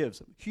church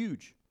gives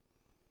huge.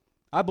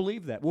 I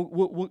believe that.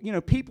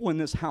 People in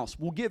this house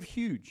will give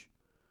huge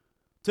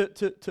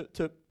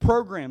to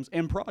programs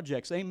and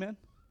projects. Amen.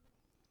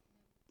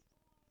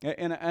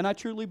 And I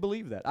truly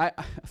believe that.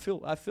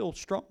 I feel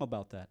strong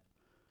about that.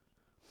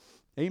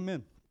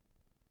 Amen.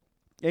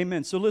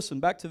 Amen. So listen,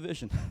 back to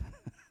vision.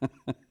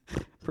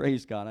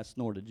 Praise God. I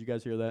snorted. Did you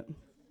guys hear that? You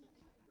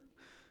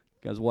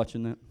guys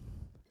watching that?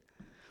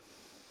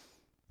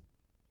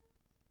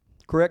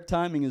 Correct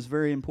timing is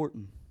very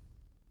important.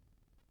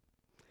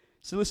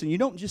 So listen, you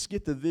don't just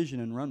get the vision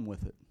and run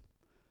with it.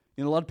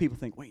 You know, a lot of people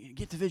think, wait, you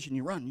get the vision,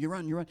 you run.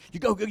 You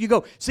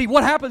go. See,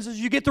 what happens is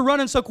you get to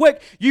running so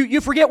quick,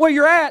 you forget where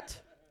you're at.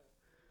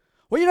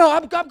 Well, you know,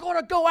 I'm going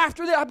to go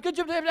after this. I'm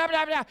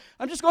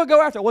just going to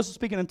go after it. I wasn't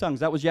speaking in tongues.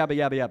 That was yabba,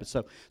 yabba,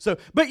 yabba. So,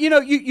 but you know,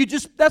 you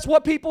just, that's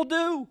what people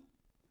do.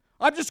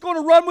 I'm just going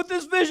to run with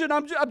this vision.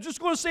 I'm just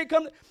going to see it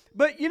come.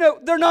 But, you know,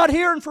 they're not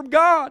hearing from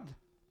God.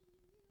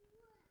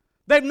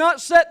 They've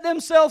not set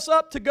themselves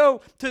up to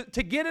go,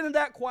 to get into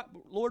that quiet.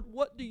 Lord,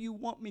 what do you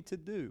want me to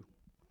do?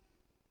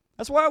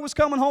 That's why I was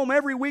coming home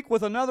every week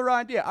with another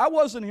idea. I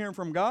wasn't hearing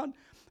from God.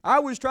 I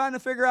was trying to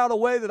figure out a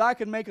way that I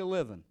could make a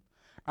living.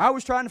 I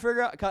was trying to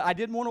figure out, because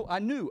I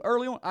knew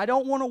early on, I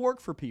don't want to work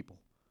for people.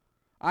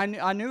 I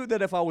knew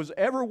that if I was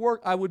ever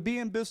work, I would be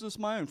in business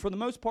my own. For the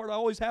most part, I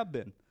always have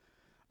been.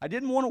 I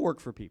didn't want to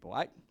work for people.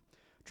 I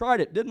tried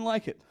it, didn't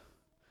like it.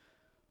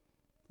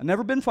 I've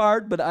never been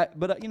fired,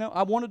 but you know,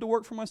 I wanted to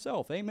work for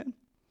myself. Amen.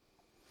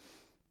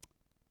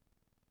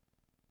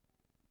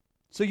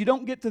 So you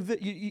don't get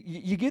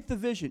you get the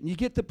vision, you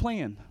get the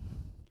plan,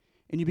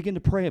 and you begin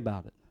to pray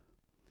about it.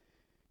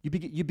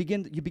 You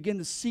begin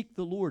to seek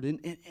the Lord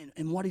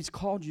in what He's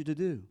called you to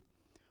do,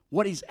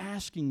 what He's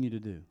asking you to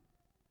do.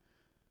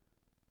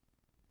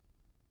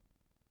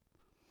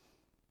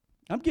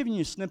 I'm giving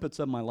you snippets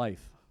of my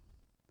life.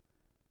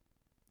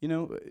 You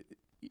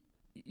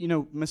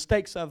know,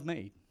 mistakes I've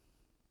made.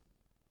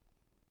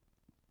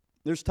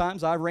 There's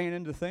times I ran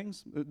into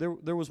things.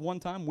 There was one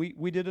time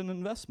we did an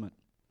investment.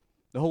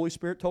 The Holy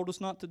Spirit told us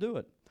not to do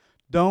it.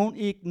 Don't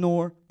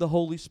ignore the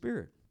Holy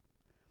Spirit.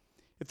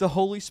 If the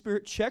Holy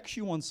Spirit checks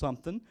you on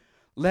something,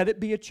 let it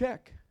be a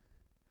check.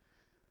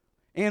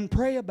 And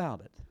pray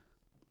about it.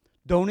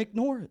 Don't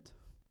ignore it.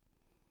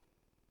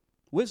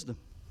 Wisdom.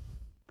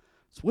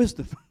 It's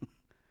wisdom.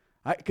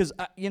 Because,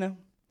 you know,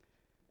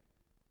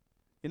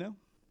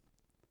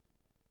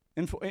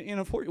 and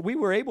we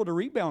were able to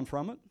rebound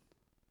from it,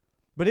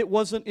 but it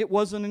wasn't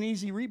an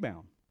easy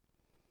rebound.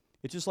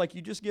 It's just like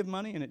you just give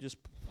money and it just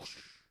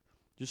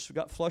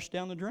got flushed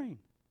down the drain.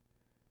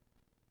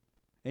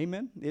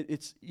 Amen?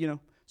 It's, you know,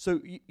 so,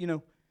 you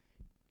know,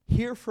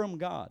 hear from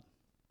God.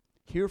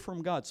 Hear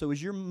from God. So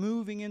as you're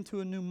moving into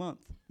a new month,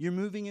 you're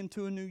moving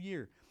into a new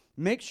year,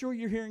 make sure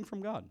you're hearing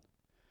from God.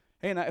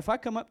 Hey, and if I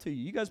come up to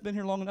you, you guys been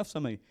here long enough,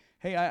 some of you,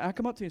 hey, I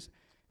come up to you and say,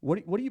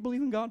 what do you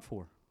believe in God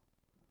for?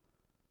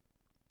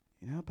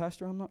 You know,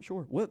 Pastor, I'm not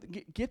sure. Well,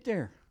 get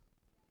there.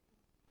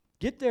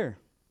 Get there.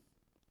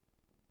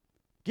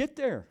 Get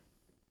there.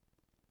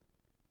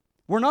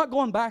 We're not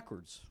going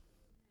backwards.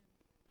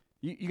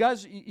 You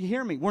guys, you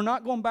hear me? We're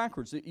not going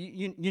backwards.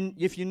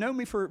 If you know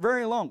me for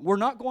very long, we're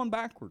not going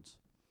backwards.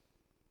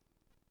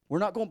 We're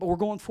not going, but we're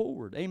going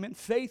forward. Amen.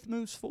 Faith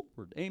moves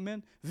forward.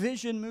 Amen.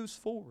 Vision moves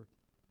forward.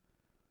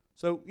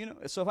 So, you know,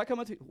 so if I come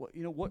up to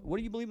you, what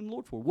do you believe in the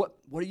Lord for? What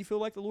do you feel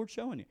like the Lord's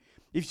showing you?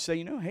 If you say,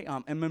 you know, hey,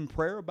 I'm in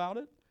prayer about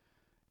it,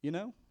 you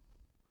know,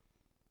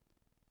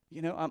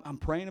 I'm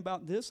praying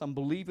about this. I'm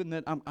believing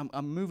that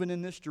I'm moving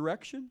in this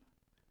direction.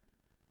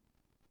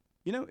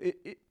 You know,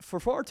 for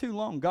far too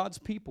long, God's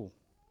people,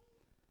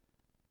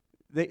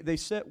 they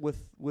sit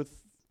with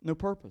no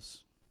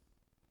purpose.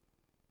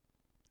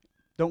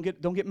 Don't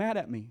get mad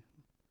at me.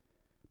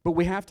 But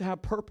we have to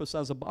have purpose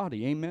as a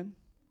body. Amen.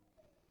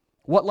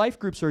 What life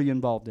groups are you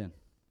involved in?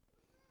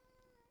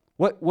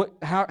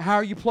 How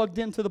are you plugged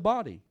into the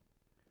body?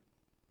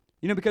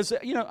 You know, because,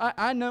 you know,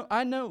 I know,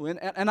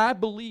 and I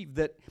believe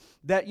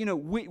that you know,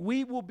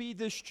 we will be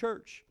this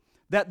church,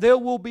 that there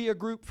will be a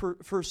group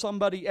for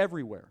somebody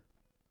everywhere.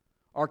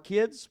 Our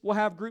kids will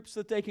have groups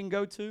that they can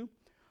go to.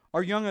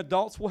 Our young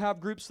adults will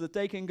have groups that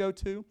they can go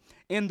to.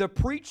 And the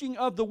preaching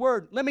of the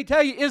Word, let me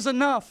tell you, is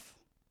enough.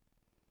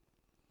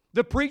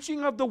 The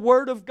preaching of the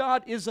Word of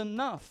God is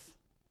enough.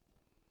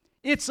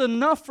 It's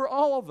enough for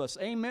all of us.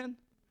 Amen.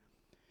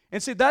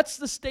 And see, that's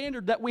the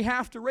standard that we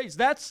have to raise.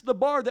 That's the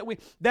bar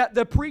that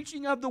the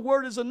preaching of the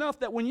Word is enough,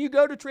 that when you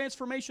go to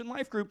Transformation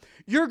Life Group,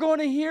 you're going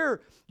to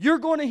hear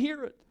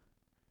it.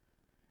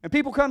 And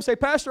people come and say,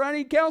 Pastor, I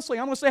need counseling.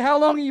 I'm going to say, how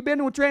long have you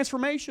been with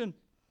Transformation?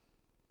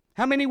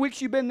 How many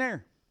weeks you been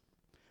there?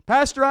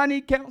 Pastor, I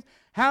need counseling.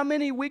 How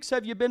many weeks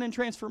have you been in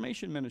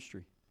Transformation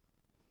Ministry?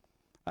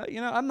 You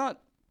know, I'm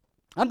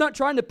not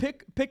trying to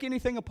pick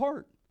anything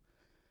apart.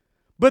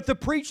 But the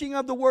preaching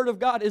of the Word of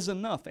God is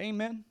enough.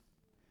 Amen.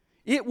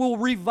 It will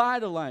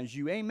revitalize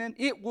you. Amen.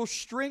 It will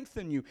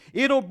strengthen you.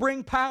 It'll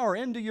bring power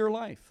into your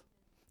life.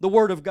 The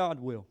Word of God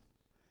will.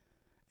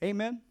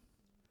 Amen.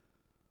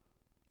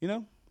 You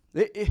know,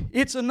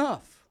 it's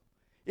enough.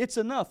 It's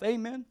enough.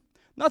 Amen.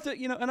 Not that,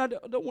 you know, and I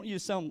don't want you to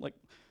sound like,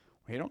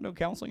 we don't do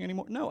counseling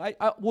anymore. No,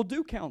 I will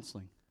do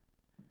counseling.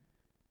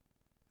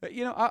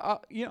 You know,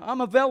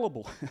 I'm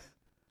available.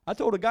 I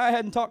told a guy I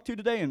hadn't talked to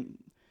today in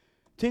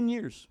 10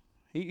 years.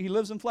 He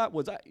lives in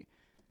Flatwoods.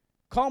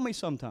 Call me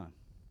sometime.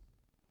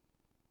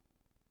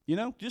 You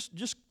know,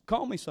 just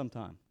call me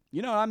sometime.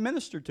 You know, I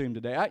ministered to him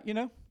today.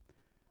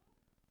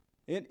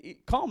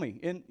 Call me,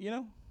 and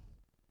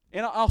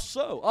I'll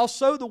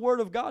sow the word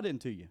of God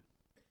into you.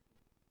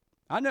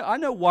 I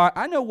know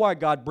why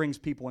God brings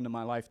people into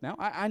my life now.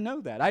 I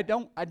know that. I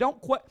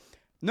don't quite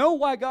know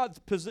why God's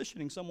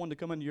positioning someone to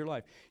come into your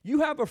life.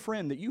 You have a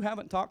friend that you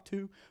haven't talked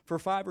to for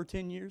 5 or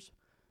 10 years.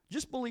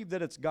 Just believe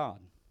that it's God.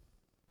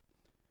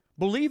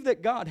 Believe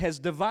that God has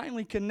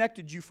divinely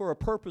connected you for a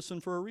purpose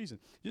and for a reason.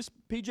 Just,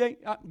 PJ,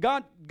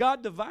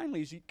 God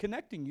divinely is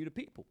connecting you to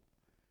people.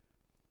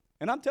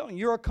 And I'm telling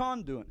you, you're a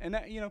conduit. And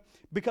that,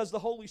 because the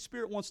Holy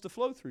Spirit wants to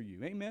flow through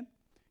you. Amen?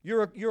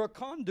 You're a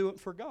conduit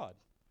for God.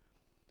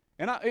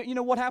 And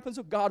what happens?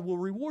 God will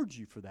reward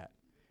you for that.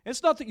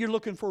 It's not that you're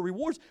looking for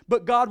rewards,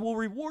 but God will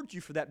reward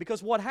you for that.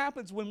 Because what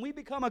happens when we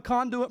become a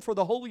conduit for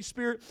the Holy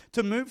Spirit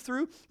to move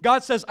through,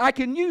 God says, I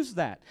can use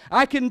that.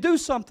 I can do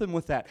something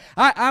with that.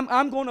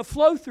 I'm going to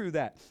flow through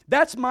that.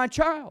 That's my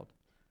child.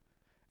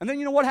 And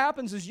then what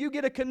happens is you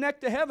get to connect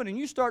to heaven and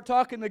you start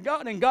talking to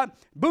God, and God,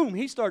 boom,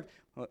 he starts,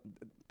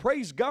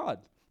 praise God.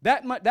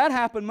 That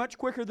happened much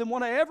quicker than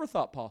what I ever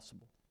thought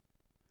possible.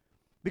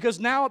 Because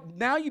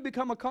now you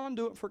become a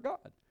conduit for God.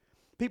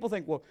 People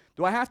think, well,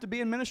 do I have to be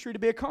in ministry to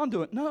be a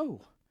conduit?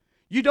 No.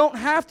 You don't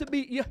have to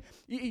be.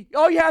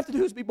 All you have to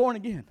do is be born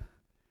again.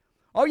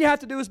 All you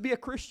have to do is be a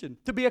Christian,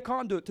 to be a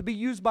conduit, to be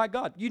used by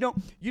God. You got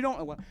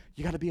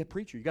to be a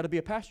preacher. You got to be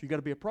a pastor. You got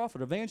to be a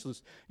prophet,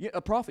 evangelist,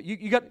 a prophet.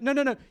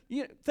 No.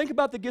 Think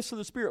about the gifts of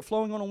the Spirit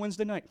flowing on a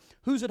Wednesday night.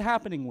 Who's it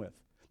happening with?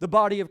 The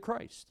body of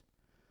Christ.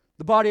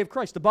 The body of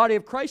Christ. The body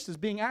of Christ is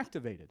being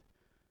activated.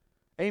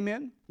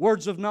 Amen?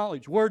 Words of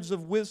knowledge, words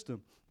of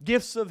wisdom.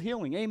 Gifts of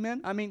healing.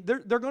 Amen? I mean, there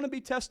are going to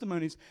be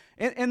testimonies,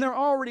 and there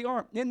already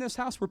are in this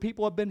house where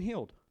people have been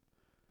healed.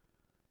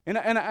 And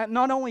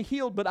not only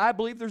healed, but I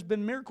believe there's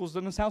been miracles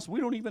in this house we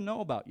don't even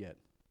know about yet.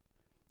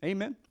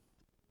 Amen?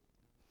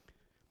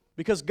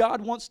 Because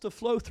God wants to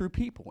flow through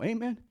people.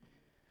 Amen?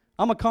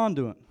 I'm a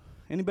conduit.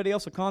 Anybody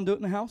else a conduit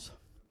in the house?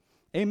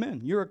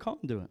 Amen. You're a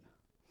conduit.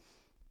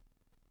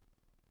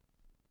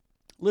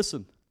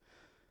 Listen,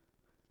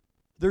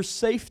 there's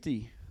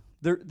safety.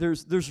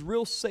 There's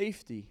real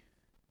safety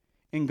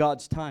in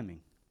God's timing.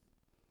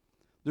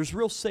 There's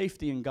real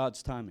safety in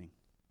God's timing.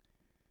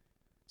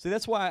 See,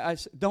 that's why I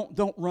say,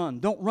 don't run.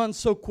 Don't run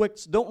so quick.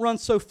 Don't run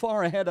so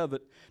far ahead of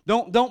it.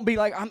 Don't be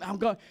like, I'm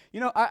going.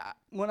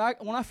 When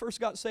I first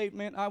got saved,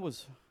 man,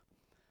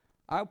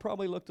 I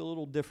probably looked a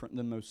little different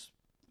than most.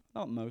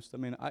 Not most. I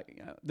mean,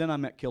 then I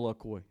met Killa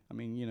Okoye. I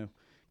mean,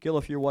 Killa,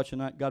 if you're watching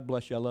that, God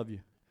bless you. I love you.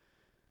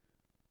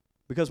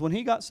 Because when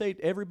he got saved,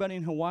 everybody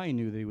in Hawaii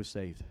knew that he was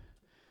saved.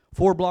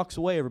 4 blocks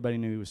away, everybody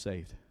knew he was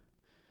saved.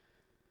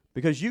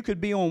 Because you could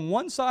be on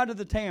one side of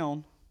the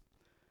town,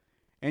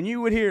 and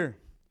you would hear,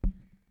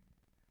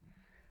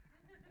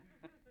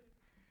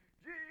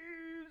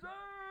 Jesus!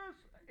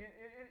 It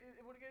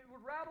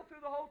would rattle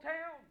through the whole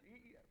town.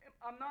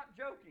 I'm not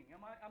joking.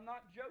 I'm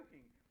not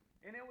joking.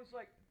 And it was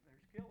like, there's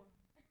Killa.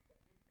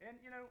 And,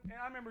 and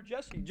I remember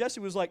Jesse.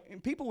 Jesse was like,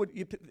 and people would,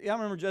 I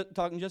remember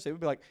talking to Jesse, it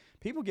would be like,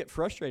 people get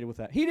frustrated with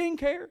that. He didn't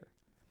care.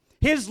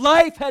 His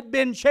life had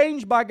been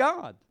changed by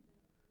God.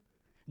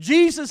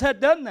 Jesus had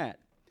done that.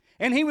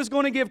 And he was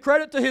going to give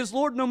credit to his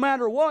Lord no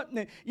matter what.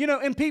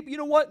 And people, you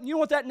know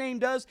what that name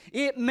does?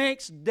 It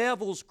makes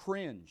devils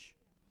cringe.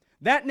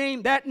 That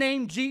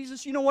name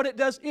Jesus, you know what it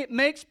does? It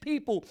makes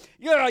people,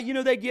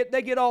 they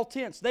get all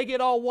tense. They get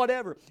all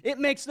whatever. It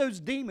makes those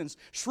demons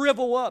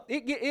shrivel up.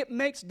 It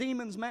makes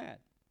demons mad.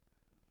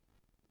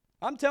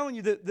 I'm telling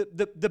you,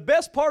 the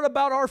best part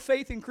about our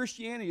faith in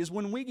Christianity is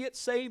when we get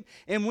saved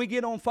and we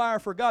get on fire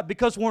for God,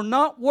 because we're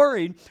not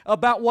worried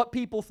about what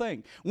people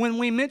think. When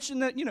we mention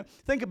that,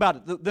 think about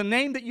it. The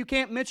name that you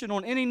can't mention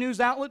on any news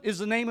outlet is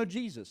the name of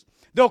Jesus.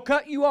 They'll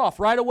cut you off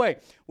right away.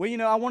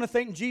 Well, I want to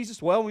thank Jesus.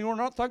 Well, we're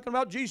not talking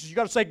about Jesus. You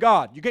got to say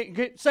God. You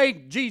can't say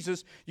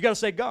Jesus. You got to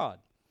say God.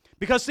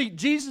 Because, see,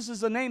 Jesus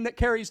is the name that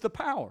carries the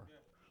power.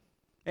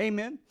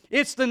 Amen.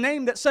 It's the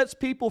name that sets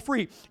people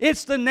free.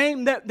 It's the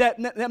name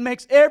that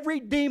makes every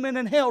demon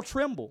in hell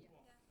tremble.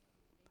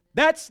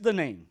 That's the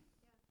name.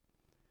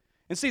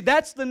 And see,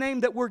 that's the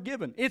name that we're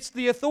given. It's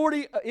the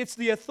authority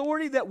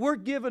that we're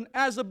given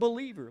as a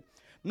believer.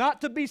 Not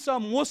to be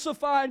some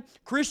wussified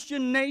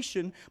Christian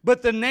nation,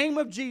 but the name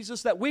of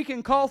Jesus, that we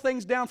can call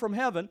things down from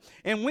heaven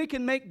and we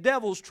can make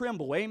devils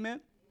tremble. Amen.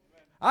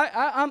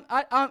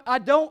 I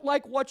don't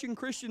like watching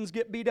Christians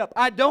get beat up.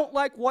 I don't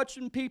like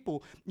watching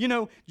people,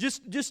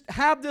 just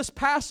have this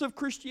passive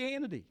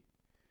Christianity.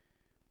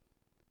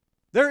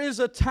 There is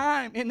a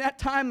time, and that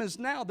time is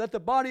now, that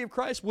the body of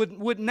Christ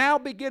would now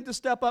begin to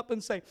step up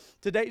and say,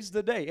 today's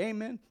the day,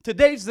 amen?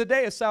 Today's the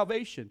day of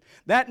salvation.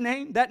 That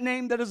name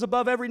that is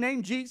above every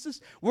name,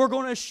 Jesus, we're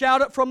going to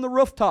shout it from the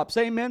rooftops,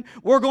 amen?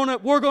 We're going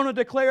to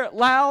declare it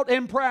loud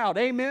and proud,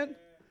 amen?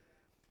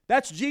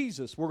 That's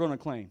Jesus we're going to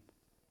claim.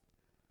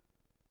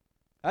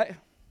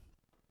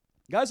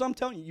 Guys, I'm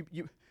telling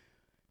you,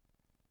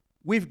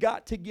 we've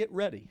got to get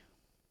ready.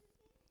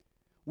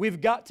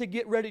 We've got to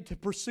get ready to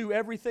pursue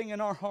everything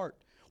in our heart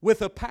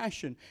with a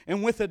passion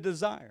and with a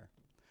desire.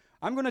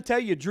 I'm going to tell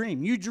you a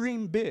dream. You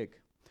dream big,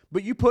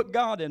 but you put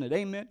God in it.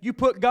 Amen. You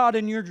put God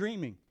in your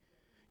dreaming.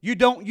 You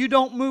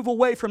don't move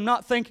away from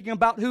not thinking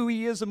about who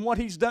He is and what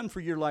He's done for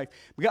your life.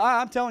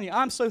 I'm telling you,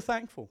 I'm so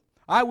thankful.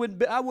 I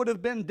would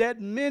have been dead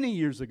many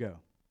years ago.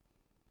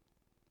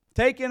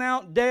 Taken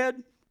out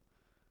dead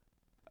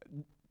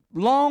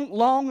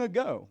long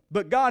ago.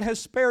 But God has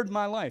spared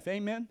my life.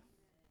 Amen.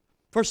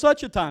 For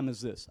such a time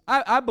as this.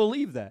 I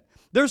believe that.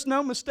 There's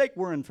no mistake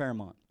we're in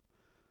Fairmont.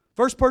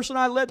 First person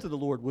I led to the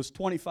Lord was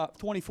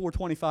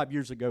 25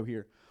 years ago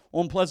here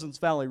on Pleasance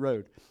Valley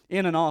Road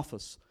in an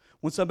office.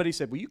 When somebody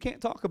said, well, you can't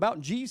talk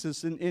about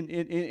Jesus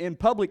in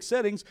public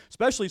settings,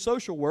 especially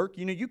social work.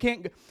 You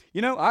can't.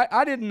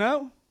 I didn't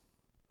know.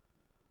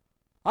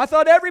 I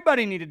thought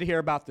everybody needed to hear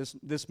about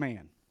this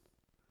man.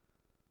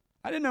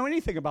 I didn't know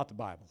anything about the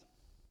Bible.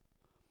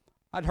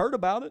 I'd heard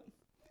about it.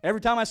 Every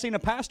time I seen a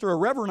pastor or a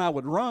reverend, I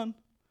would run.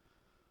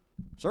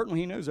 Certainly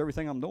he knows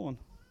everything I'm doing.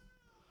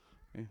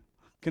 Yeah.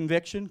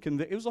 Conviction.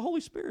 It was the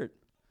Holy Spirit.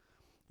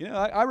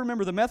 I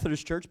remember the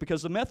Methodist church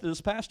because the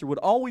Methodist pastor would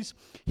always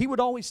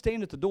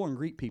stand at the door and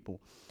greet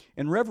people.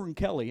 And Reverend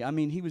Kelly,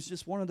 he was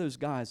just one of those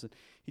guys that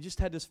he just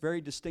had this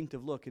very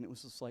distinctive look, and it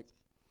was just like,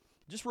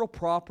 just real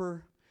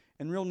proper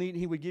and real neat.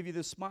 He would give you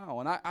this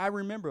smile. And I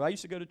remember, I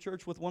used to go to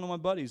church with one of my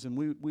buddies, and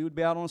we would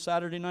be out on a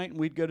Saturday night, and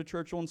we'd go to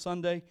church on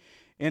Sunday.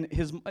 And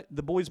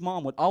the boy's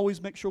mom would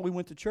always make sure we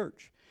went to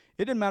church.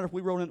 It didn't matter if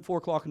we rode in at 4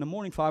 o'clock in the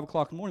morning, 5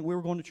 o'clock in the morning, we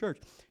were going to church.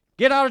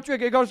 Get out of church,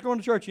 going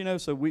to church,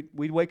 So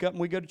we'd wake up and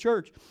we'd go to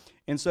church.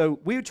 And so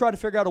we would try to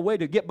figure out a way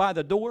to get by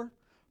the door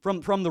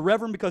from the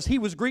reverend because he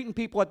was greeting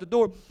people at the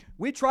door.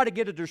 We'd try to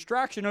get a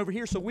distraction over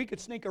here so we could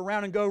sneak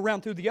around and go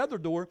around through the other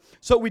door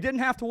so we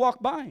didn't have to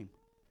walk by him.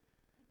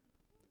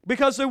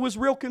 Because there was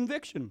real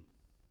conviction.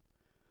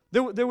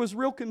 There was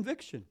real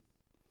conviction.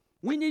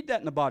 We need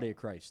that in the body of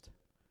Christ.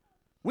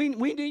 We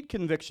need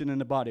conviction in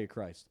the body of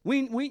Christ.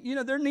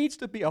 There needs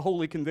to be a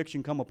holy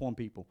conviction come upon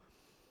people.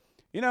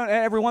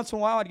 Every once in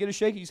a while I'd get to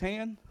shake his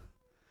hand.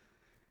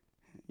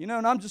 And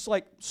I'm just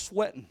like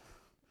sweating.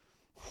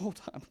 The whole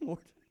time, Lord.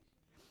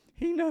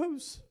 He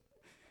knows.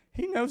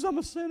 He knows I'm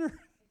a sinner.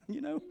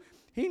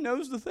 He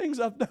knows the things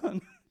I've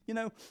done.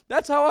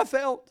 That's how I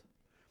felt.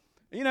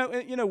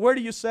 Where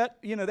do you sit?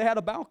 They had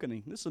a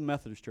balcony. This is a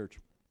Methodist church.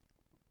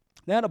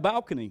 They had a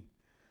balcony.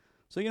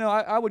 So,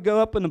 I would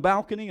go up in the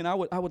balcony and I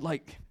would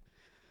like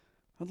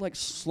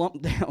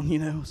slump down,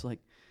 It's like,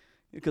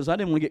 because I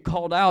didn't want to get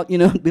called out,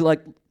 It'd be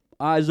like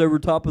eyes over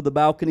top of the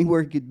balcony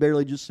where you could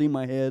barely just see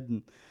my head.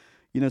 And,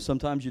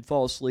 sometimes you'd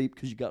fall asleep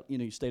because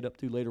you stayed up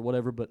too late or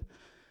whatever. But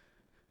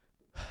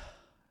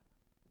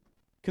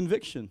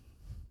conviction.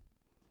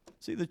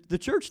 See, the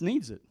church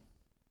needs it.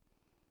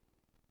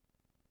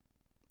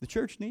 The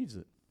church needs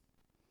it.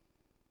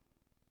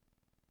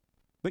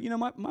 But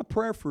my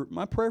prayer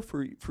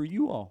for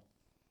you all,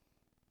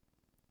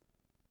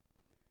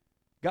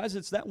 guys,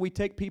 it's that we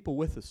take people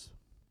with us.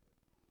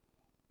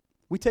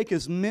 We take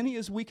as many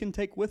as we can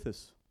take with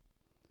us.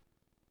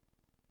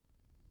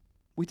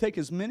 We take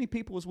as many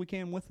people as we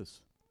can with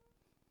us.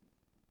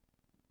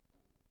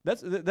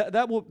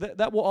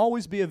 That will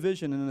always be a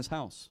vision in this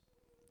house,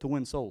 to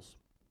win souls.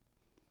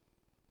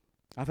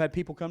 I've had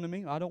people come to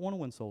me, I don't want to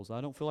win souls.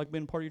 I don't feel like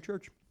being part of your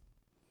church.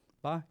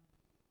 Bye.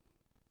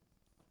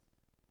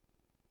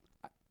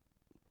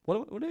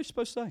 What are you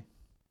supposed to say?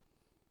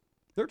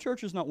 Their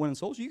church is not winning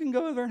souls. You can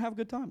go over there and have a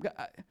good time.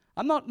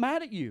 I'm not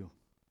mad at you.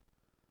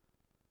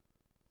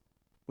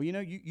 Well,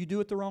 you do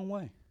it the wrong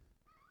way.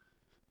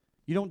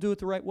 You don't do it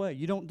the right way.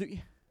 You don't do.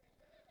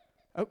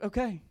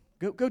 Okay,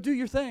 go do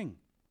your thing.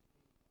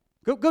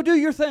 Go do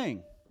your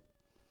thing.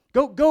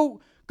 Go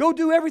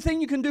do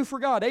everything you can do for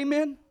God.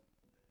 Amen.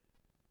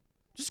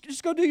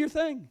 Just go do your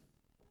thing.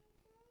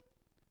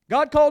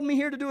 God called me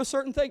here to do a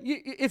certain thing.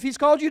 If He's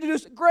called you to do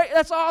it, great,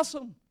 that's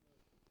awesome.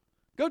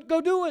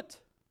 Go do it.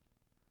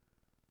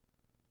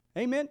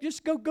 Amen.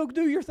 Just go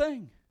do your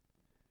thing.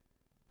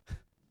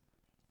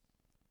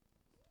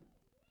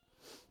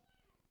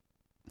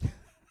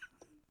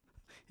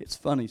 It's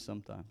funny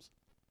sometimes.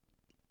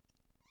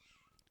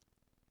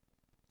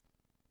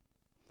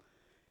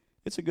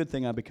 It's a good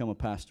thing I become a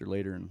pastor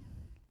later, and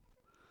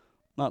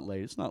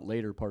it's not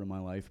later part of my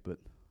life, but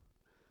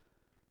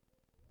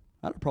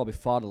I'd have probably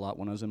fought a lot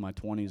when I was in my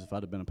 20s if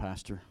I'd have been a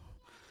pastor.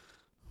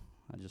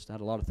 I just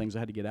had a lot of things I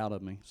had to get out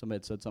of me. Somebody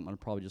had said something, I'd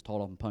probably just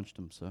hauled off and punched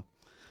him, so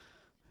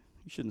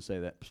you shouldn't say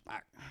that.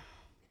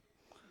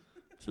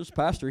 It's just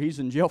pastor, he's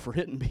in jail for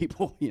hitting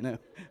people,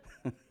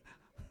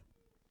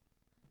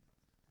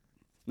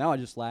 Now I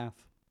just laugh.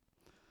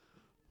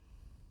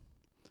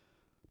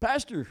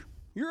 Pastor,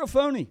 you're a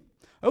phony.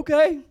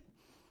 Okay.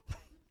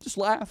 Just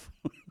laugh.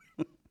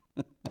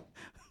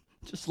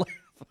 Just laugh.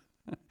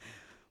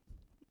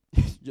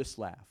 Just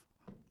laugh.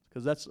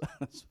 Because that's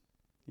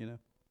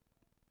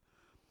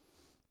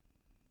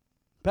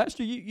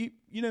Pastor, you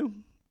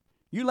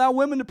allow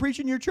women to preach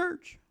in your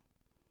church.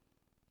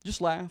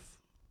 Just laugh.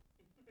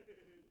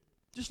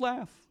 Just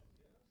laugh.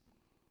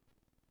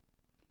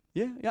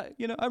 Yeah,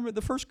 you know, I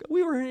remember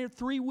we were here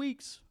 3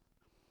 weeks.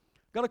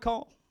 Got a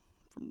call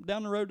from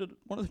down the road to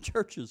one of the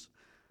churches.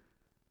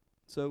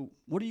 So,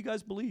 what do you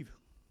guys believe?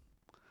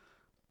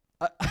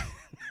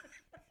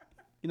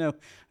 You know,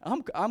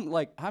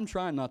 I'm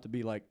trying not to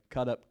be like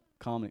cut up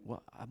comic.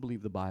 Well, I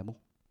believe the Bible.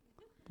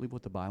 I believe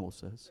what the Bible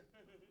says.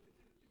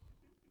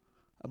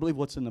 I believe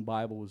what's in the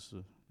Bible is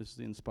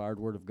the inspired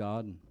word of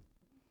God. And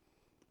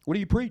what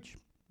do you preach?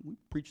 We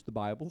preach the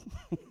Bible.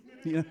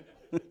 You know?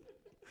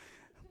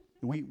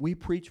 we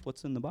preach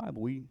what's in the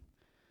Bible.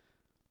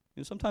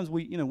 Sometimes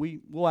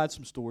we'll add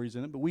some stories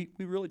in it, but we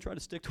really try to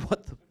stick to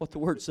what the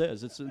word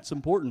says. It's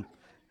important.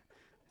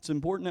 It's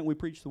important that we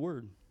preach the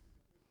word.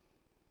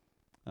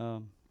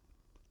 We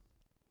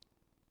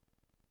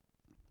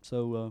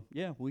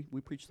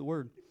preach the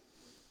word.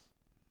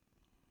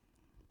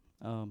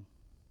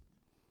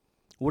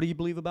 What do you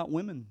believe about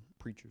women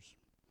preachers?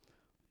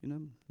 You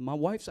know, my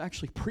wife's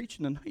actually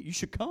preaching tonight. You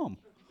should come.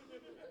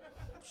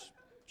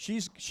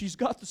 She's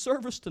got the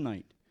service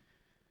tonight.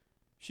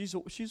 She's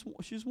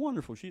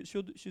wonderful.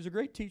 She's a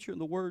great teacher in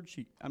the Word.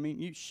 She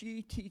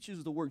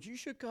teaches the Word. You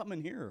should come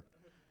and hear her.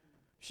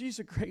 She's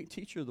a great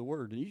teacher of the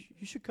Word, and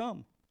you should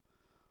come.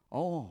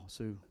 Oh,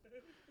 so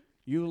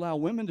you allow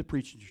women to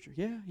preach in your church?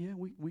 Yeah,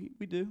 we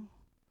do.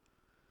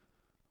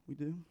 We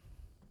do.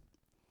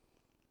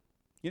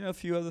 You know, a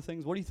few other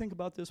things. What do you think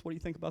about this? What do you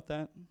think about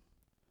that?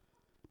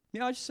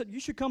 Yeah, I just said, you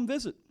should come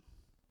visit.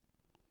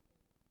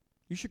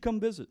 You should come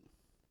visit.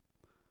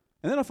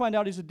 And then I find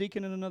out he's a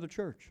deacon in another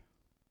church.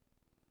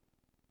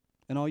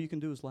 And all you can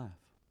do is laugh.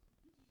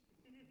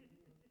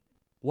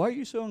 Why are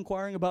you so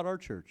inquiring about our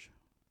church?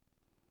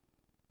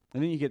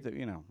 And then you get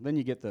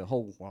the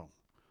whole, well,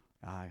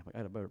 I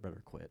better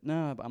quit.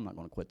 No, I'm not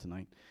going to quit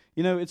tonight.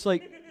 You know, it's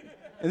like,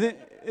 and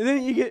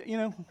then you get,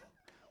 well,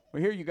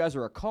 here you guys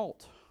are a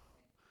cult.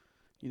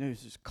 You know,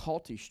 it's this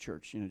cultish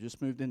church, just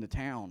moved into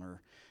town,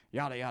 or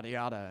yada, yada,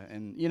 yada.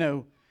 And,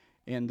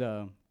 and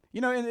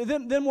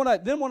then what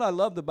I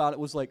loved about it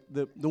was like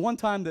the one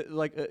time that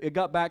it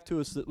got back to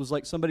us, that was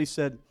like somebody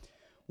said,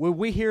 well,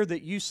 we hear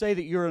that you say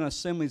that you're an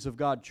Assemblies of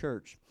God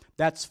church.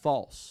 That's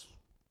false.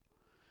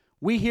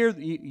 We hear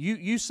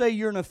you say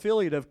you're an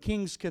affiliate of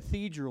King's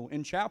Cathedral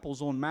in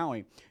Chapels on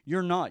Maui.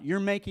 You're not.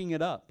 You're making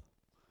it up.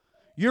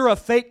 You're a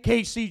fake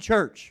KC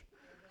church.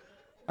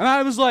 And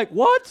I was like,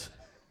 what?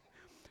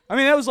 I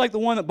mean, that was like the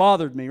one that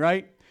bothered me,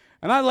 right?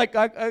 And I'm like,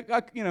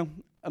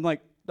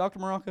 Dr.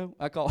 Morocco,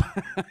 I call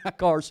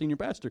our senior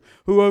pastor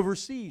who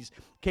oversees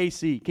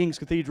KC, King's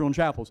Cathedral and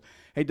Chapels.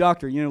 Hey,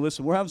 doctor,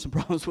 listen, we're having some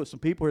problems with some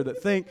people here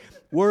that think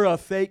we're a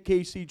fake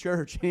KC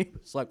church. And he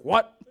was like,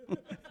 what?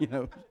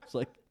 It's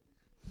like,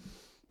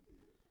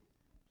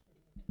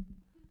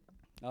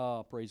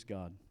 oh, praise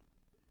God.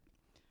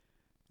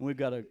 And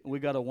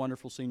we've got a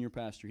wonderful senior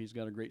pastor. He's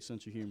got a great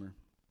sense of humor.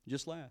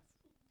 Just laugh.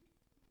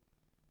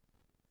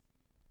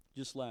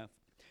 Just laugh.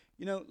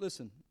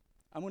 Listen,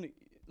 let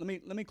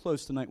me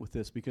close tonight with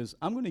this, because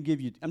I'm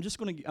just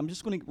going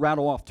to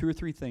rattle off 2 or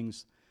 3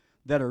 things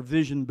that are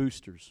vision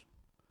boosters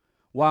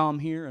while I'm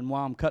here and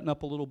while I'm cutting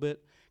up a little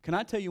bit. Can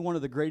I tell you one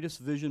of the greatest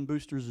vision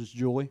boosters is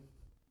joy?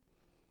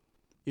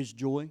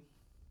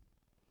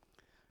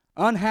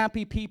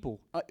 Unhappy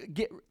people.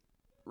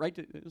 Write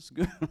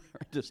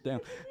this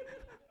down.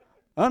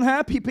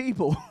 Unhappy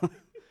people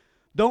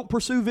don't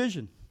pursue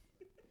vision.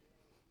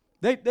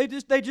 They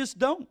just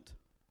don't.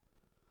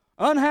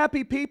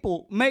 Unhappy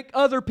people make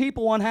other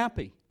people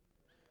unhappy.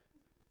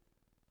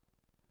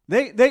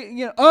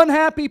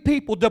 Unhappy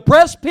people,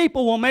 depressed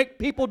people will make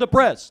people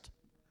depressed.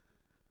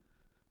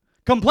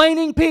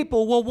 Complaining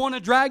people will want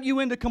to drag you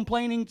into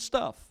complaining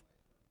stuff.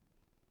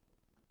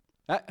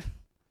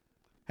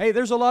 Hey,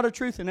 there's a lot of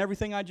truth in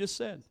everything I just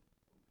said.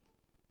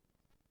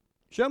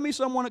 Show me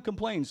someone that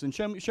complains, and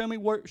show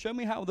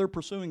me how they're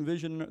pursuing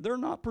vision. They're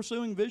not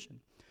pursuing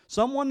vision.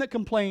 Someone that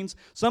complains,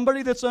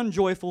 somebody that's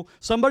unjoyful,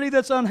 somebody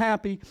that's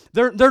unhappy,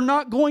 they're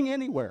not going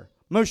anywhere,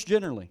 most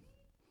generally.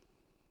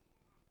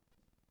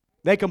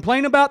 They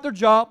complain about their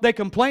job, they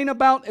complain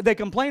about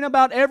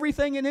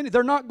everything and anything.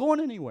 They're not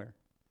going anywhere.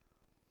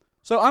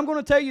 So I'm going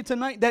to tell you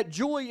tonight that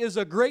joy is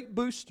a great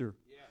booster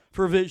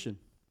for vision.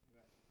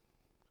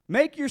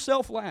 Make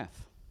yourself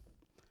laugh.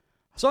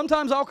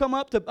 Sometimes I'll come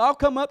up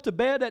to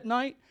bed at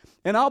night,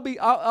 and I'll be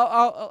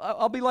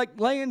like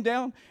laying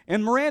down,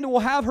 and Miranda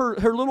will have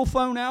her little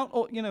phone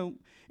out,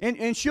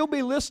 and she'll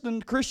be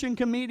listening to Christian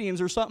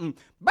comedians or something,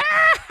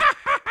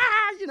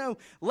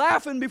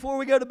 laughing before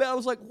we go to bed. I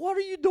was like, "What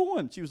are you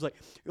doing?" She was like,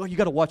 "Oh, you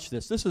got to watch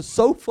this. This is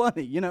so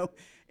funny,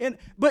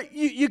 But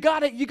you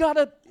gotta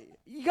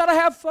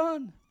have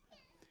fun.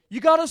 You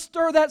gotta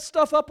stir that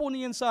stuff up on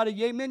the inside of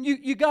you, amen.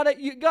 You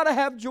gotta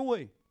have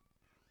joy.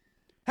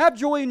 Have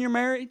joy in your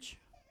marriage.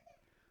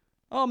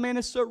 Oh man,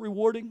 it's so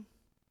rewarding.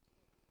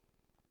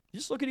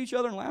 Just look at each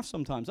other and laugh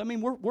sometimes. I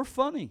mean, we're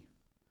funny.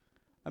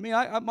 I mean,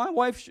 my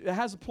wife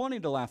has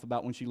plenty to laugh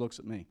about when she looks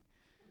at me.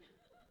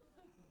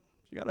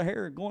 She got her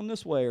hair going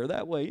this way or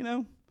that way,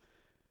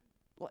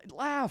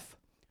 Laugh.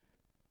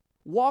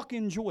 Walk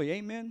in joy,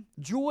 amen.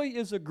 Joy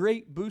is a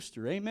great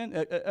booster,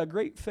 amen. A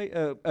great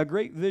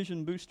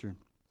vision booster.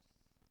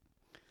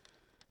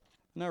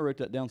 And I wrote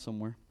that down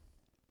somewhere.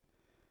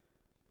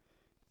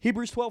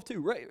 Hebrews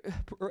 12:2.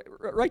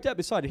 Write that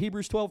beside it.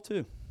 Hebrews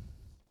 12:2.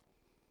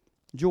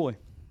 Joy.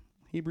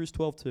 Hebrews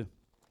 12:2.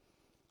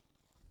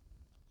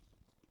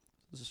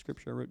 This is a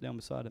scripture I wrote down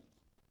beside it.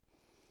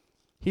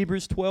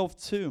 Hebrews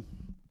 12:2.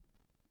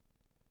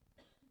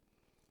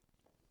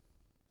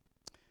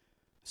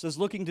 It says,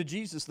 looking to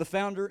Jesus, the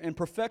founder and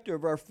perfecter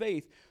of our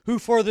faith, who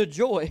for the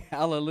joy,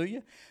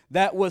 hallelujah,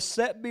 that was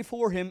set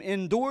before him,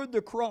 endured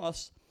the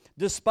cross,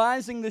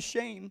 despising the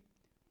shame,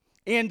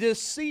 and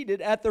is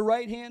seated at the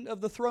right hand of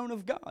the throne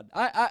of God.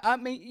 I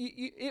mean,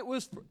 it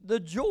was the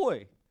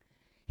joy.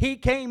 He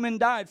came and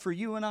died for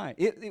you and I.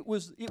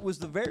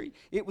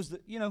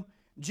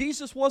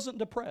 Jesus wasn't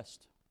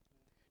depressed.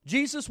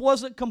 Jesus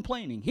wasn't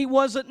complaining. He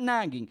wasn't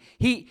nagging.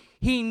 He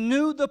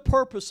knew the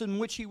purpose in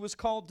which he was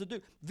called to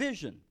do.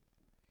 Vision.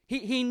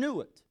 He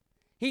knew it.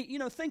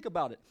 Think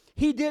about it.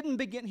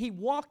 He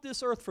walked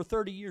this earth for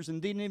 30 years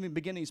and didn't even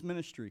begin his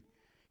ministry.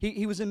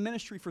 He was in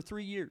ministry for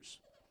 3 years.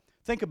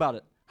 Think about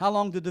it. How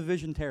long did the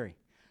vision tarry?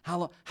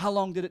 How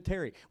long did it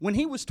tarry? When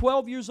he was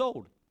 12 years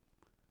old.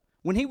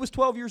 You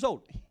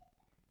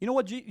know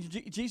what,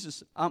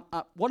 Jesus,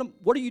 where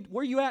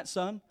are you at,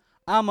 son?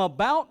 I'm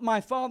about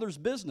my Father's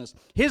business.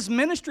 His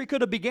ministry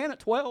could have began at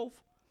 12.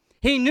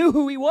 He knew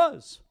who he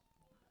was.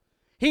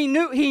 He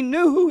knew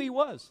who he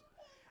was.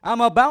 I'm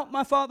about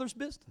my Father's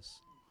business.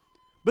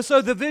 But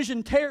so the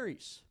vision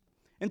tarries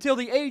until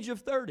the age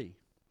of 30.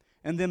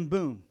 And then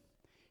boom,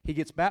 he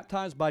gets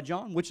baptized by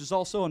John, which is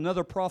also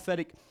another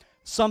prophetic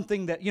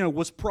something that,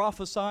 was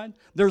prophesied.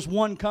 There's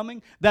one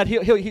coming, that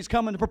he's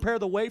coming to prepare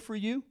the way for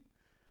you.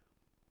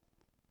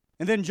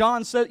 And then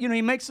John said,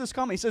 he makes this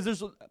comment. He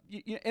says,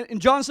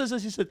 and John says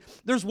this, he said,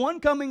 there's one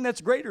coming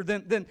that's greater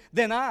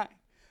than I,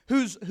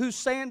 whose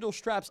sandal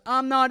straps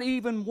I'm not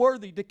even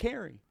worthy to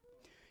carry.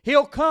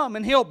 He'll come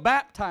and he'll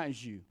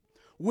baptize you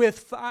with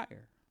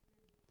fire.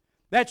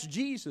 That's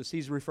Jesus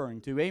he's referring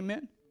to,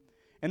 amen?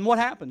 And what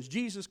happens?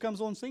 Jesus comes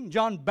on scene.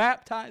 John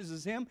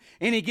baptizes him,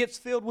 and he gets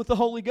filled with the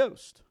Holy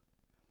Ghost.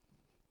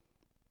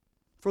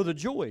 For the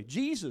joy.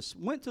 Jesus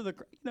went to the,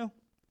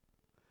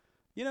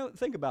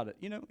 think about it.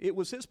 It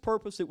was his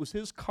purpose. It was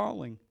his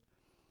calling.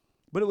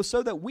 But it was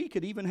so that we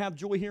could even have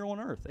joy here on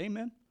earth.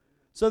 Amen?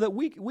 So that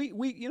we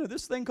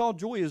this thing called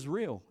joy is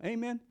real.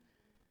 Amen?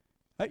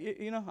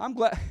 I'm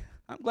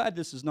glad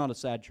this is not a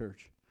sad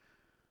church.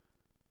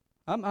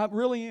 I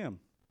really am.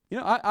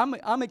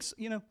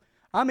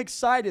 I'm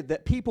excited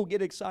that people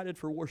get excited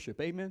for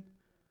worship. Amen?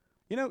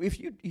 If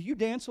you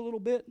dance a little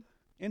bit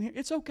in here,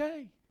 it's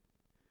okay.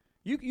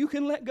 You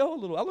can let go a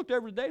little. I looked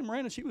over today, and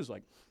Miranda, she was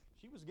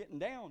getting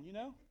down,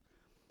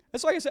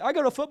 It's like I said, I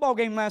go to a football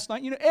game last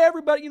night.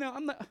 Everybody,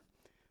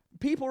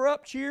 people are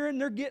up cheering,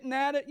 they're getting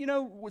at it,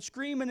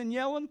 screaming and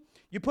yelling.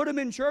 You put them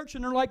in church,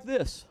 and they're like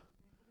this.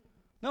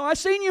 No, I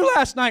seen you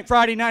last night,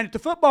 Friday night at the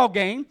football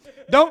game.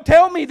 Don't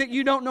tell me that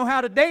you don't know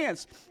how to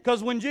dance,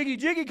 because when Jiggy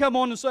Jiggy come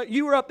on,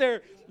 you were up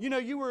there. You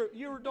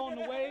were doing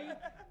the wave.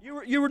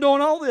 You were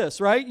doing all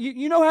this, right?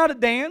 You know how to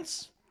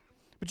dance,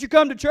 but you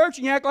come to church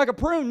and you act like a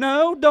prune.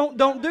 No,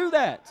 don't do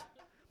that.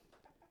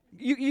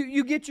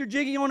 You get your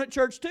jiggy on at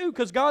church too,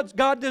 because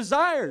God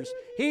desires.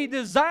 He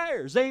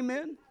desires,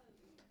 amen.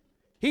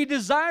 He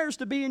desires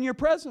to be in your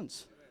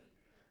presence.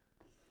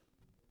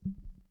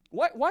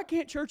 Why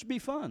can't church be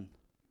fun?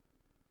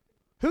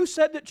 Who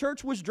said that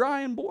church was dry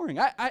and boring?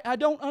 I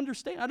don't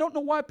understand. I don't know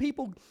why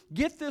people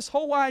get this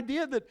whole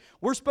idea that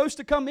we're supposed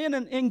to come in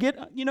and get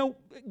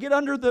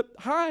under the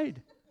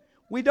hide.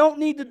 We don't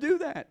need to do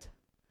that.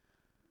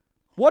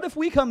 What if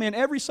we come in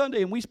every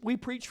Sunday and we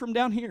preach from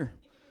down here?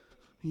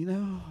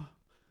 No.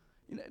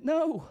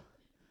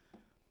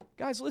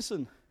 Guys,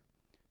 listen.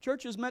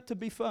 Church is meant to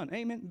be fun.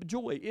 Amen.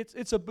 Joy.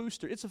 It's a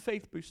booster. It's a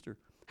faith booster.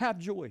 Have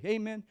joy.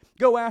 Amen.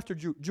 Go after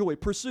joy.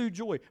 Pursue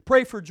joy.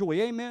 Pray for joy.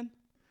 Amen.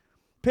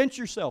 Pinch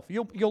yourself.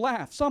 You'll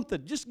laugh.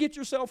 Something. Just get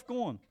yourself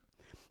going.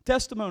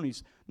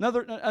 Testimonies.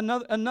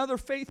 Another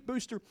faith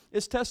booster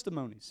is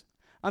testimonies.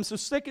 I'm so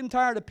sick and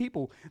tired of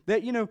people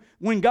that,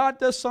 when God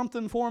does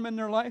something for them in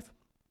their life,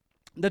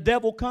 the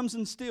devil comes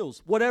and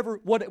steals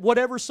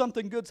whatever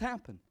something good's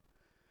happened.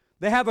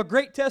 They have a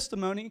great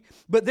testimony,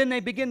 but then they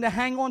begin to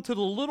hang on to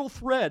the little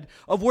thread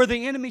of where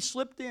the enemy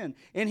slipped in,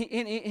 and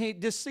he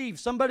deceived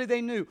somebody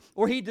they knew,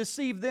 or he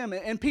deceived them,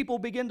 and people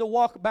begin to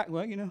walk back.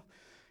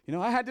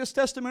 Well, I had this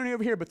testimony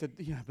over here, but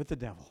the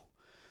devil,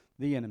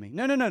 the enemy.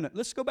 No.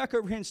 Let's go back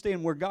over here and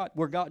stand where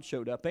God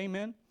showed up.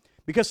 Amen.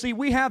 Because see,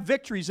 we have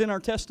victories in our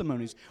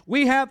testimonies.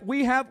 We have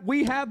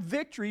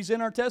victories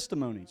in our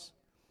testimonies.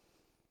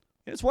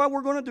 That's why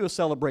we're going to do a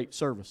celebrate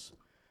service.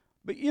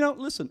 But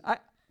listen,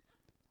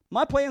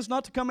 my plan is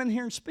not to come in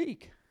here and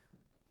speak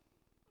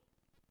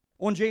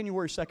on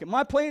January 2nd.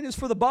 My plan is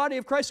for the body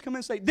of Christ to come in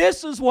and say,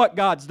 this is what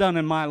God's done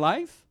in my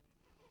life.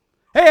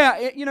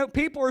 Hey,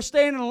 people are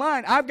staying in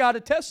line. I've got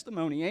a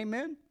testimony,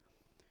 amen?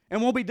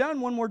 And we'll be done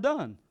when we're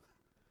done.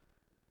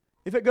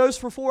 If it goes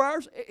for 4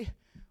 hours,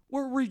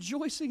 We're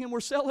rejoicing and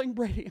we're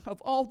celebrating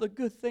of all the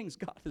good things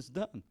God has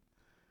done.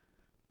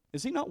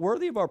 Is He not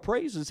worthy of our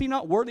praise? Is He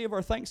not worthy of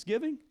our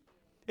thanksgiving?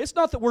 It's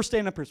not that we're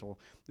standing up here saying, well,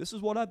 this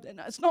is what I've done.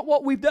 It's not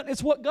what we've done.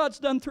 It's what God's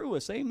done through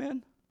us.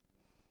 Amen.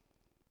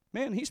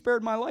 Man, He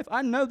spared my life.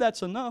 I know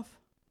that's enough.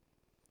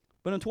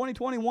 But in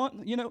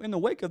 2021, in the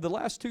wake of the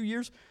last 2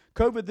 years,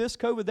 COVID this,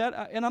 COVID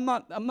that, and I'm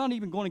not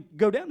even going to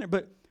go down there.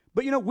 But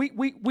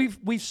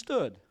we've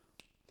stood,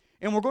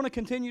 and we're going to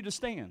continue to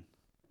stand.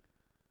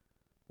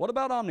 What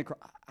about Omicron?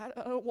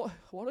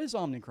 What is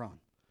Omicron?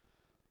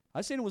 I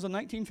seen it was a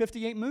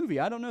 1958 movie.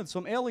 I don't know.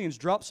 Some aliens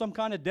dropped some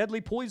kind of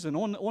deadly poison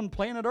on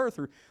planet Earth,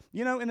 and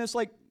it's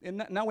like,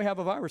 and now we have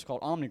a virus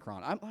called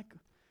Omicron. I'm like,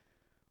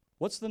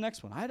 what's the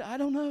next one? I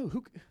don't know.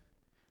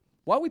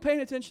 Why are we paying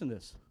attention to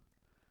this?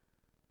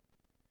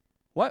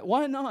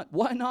 Why not?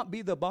 Why not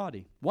be the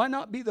body? Why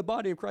not be the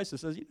body of Christ that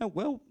says,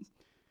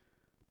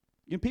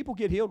 people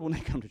get healed when they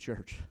come to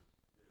church.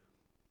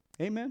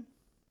 Amen.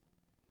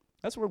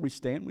 That's where we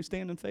stand. We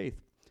stand in faith.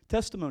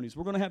 Testimonies.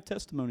 We're going to have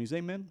testimonies.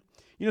 Amen.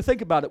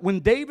 Think about it. When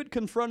David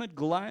confronted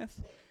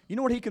Goliath, you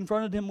know what he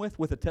confronted him with?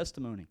 With a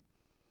testimony.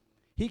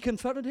 He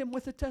confronted him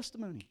with a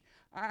testimony.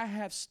 I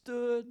have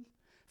stood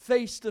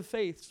face to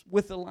face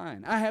with a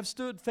lion. I have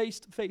stood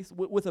face to face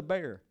with a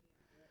bear.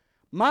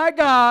 My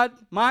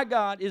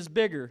God is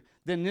bigger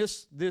than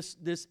this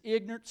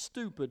ignorant,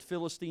 stupid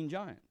Philistine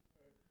giant.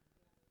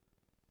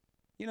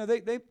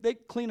 They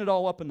clean it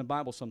all up in the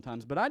Bible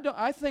sometimes, but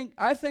I think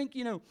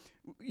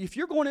if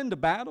you're going into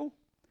battle,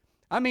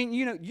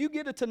 you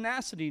get a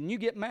tenacity and you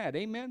get mad.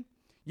 Amen.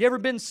 You ever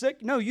been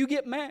sick? No, you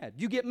get mad.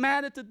 You get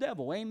mad at the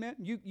devil. Amen.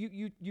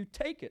 You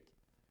take it.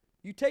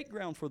 You take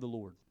ground for the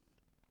Lord.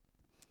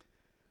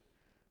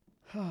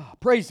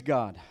 Praise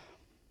God.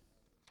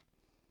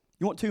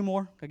 You want two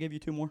more? I gave you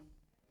two more.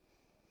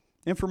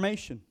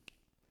 Information.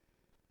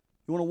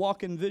 You want to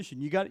walk in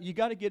vision. You got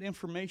to get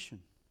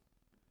information.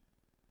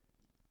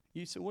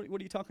 You say, what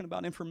are you talking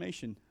about,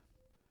 information?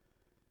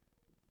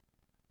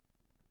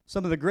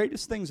 Some of the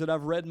greatest things that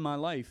I've read in my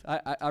life,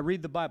 I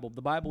read the Bible.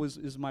 The Bible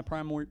is my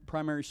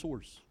primary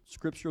source.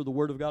 Scripture, the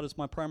Word of God, is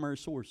my primary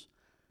source.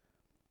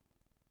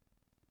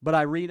 But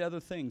I read other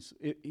things,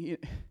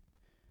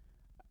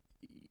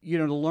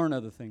 to learn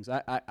other things.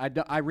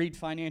 I read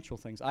financial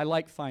things. I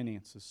like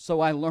finances,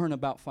 so I learn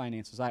about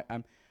finances.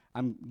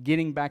 I'm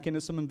getting back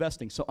into some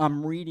investing, so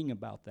I'm reading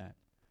about that.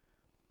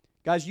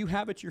 Guys, you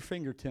have at your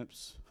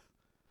fingertips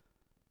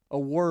a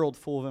world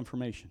full of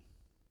information.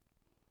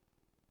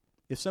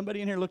 If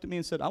somebody in here looked at me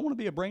and said, I want to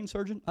be a brain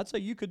surgeon, I'd say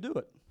you could do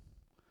it.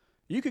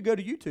 You could go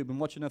to YouTube and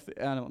watch enough.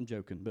 I'm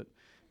joking, but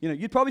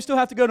you'd probably still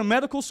have to go to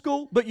medical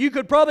school, but you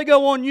could probably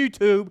go on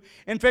YouTube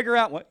and figure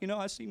out what,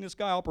 I seen this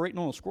guy operating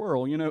on a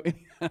squirrel,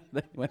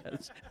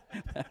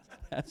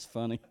 that's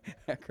funny.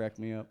 That cracked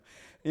me up.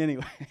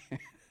 Anyway,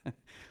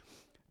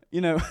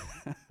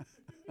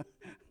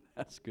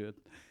 that's good.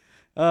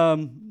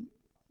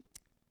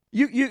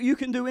 You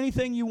can do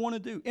anything you want to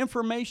do.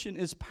 Information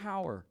is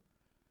power.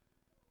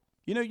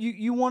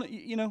 You want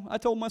to, I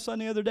told my son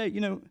the other day,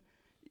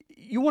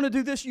 you want to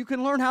do this, you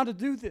can learn how to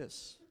do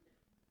this.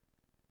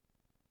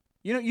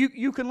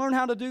 You can learn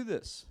how to do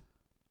this.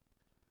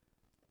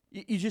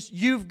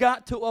 You've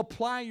got to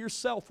apply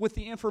yourself with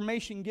the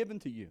information given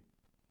to you.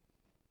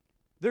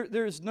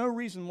 There is no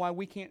reason why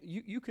we can't.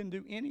 You can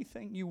do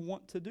anything you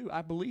want to do.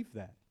 I believe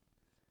that.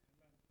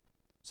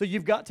 So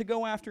you've got to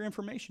go after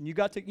information. You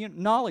got to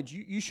knowledge.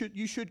 You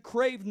should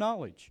crave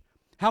knowledge.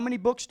 How many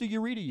books do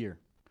you read a year?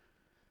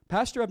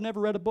 Pastor, I've never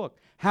read a book.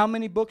 How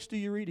many books do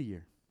you read a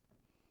year?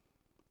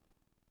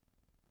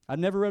 I've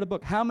never read a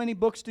book. How many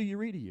books do you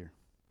read a year?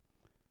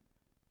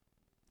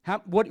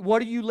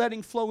 What are you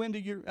letting flow into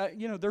your,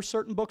 there's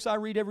certain books I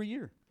read every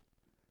year.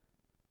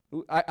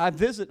 I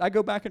visit, I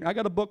go back, and I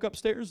got a book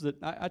upstairs that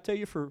I tell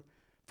you for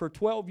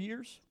 12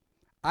 years,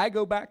 I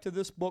go back to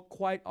this book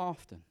quite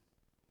often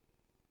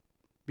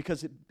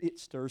because it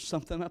stirs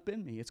something up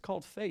in me. It's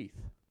called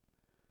faith.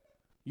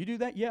 You do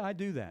that? Yeah, I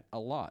do that a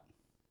lot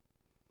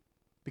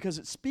because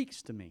it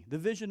speaks to me. The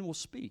vision will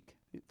speak.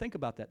 Think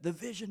about that. The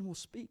vision will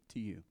speak to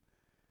you.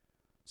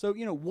 So,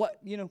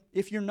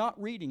 if you're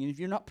not reading and if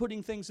you're not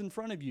putting things in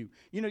front of you,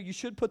 you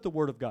should put the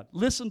Word of God.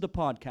 Listen to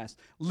podcasts.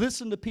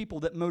 Listen to people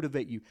that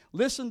motivate you.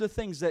 Listen to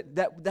things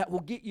that will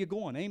get you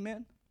going.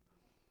 Amen?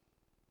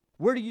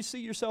 Where do you see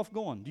yourself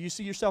going? Do you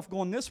see yourself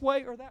going this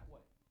way or that way?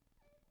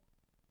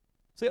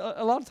 See,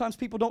 a lot of times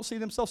people don't see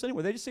themselves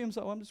anywhere. They just see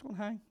themselves, I'm just going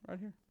to hang right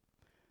here.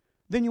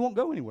 Then you won't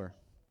go anywhere.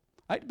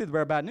 I hate to be the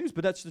very bad news,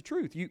 but that's the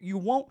truth. You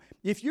won't,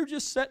 if you're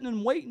just sitting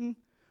and waiting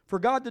for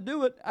God to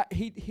do it,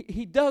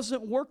 he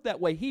doesn't work that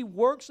way. He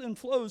works and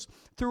flows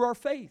through our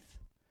faith.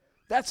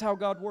 That's how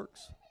God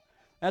works.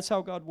 That's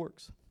how God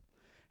works.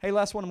 Hey,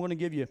 last one I'm going to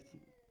give you.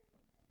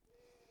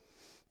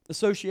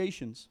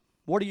 Associations.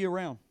 What are you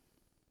around?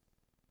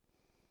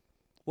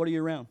 What are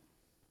you around?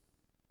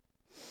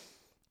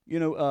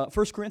 1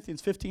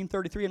 Corinthians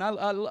 15:33, and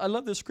I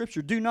love this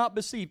scripture. Do not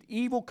deceive.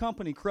 Evil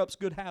company corrupts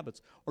good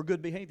habits or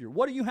good behavior.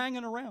 What are you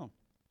hanging around?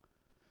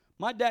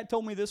 My dad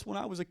told me this when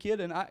I was a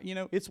kid, and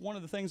it's one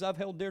of the things I've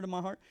held dear to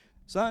my heart.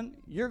 Son,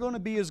 you're going to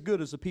be as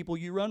good as the people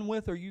you run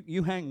with or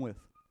you hang with.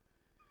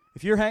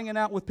 If you're hanging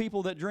out with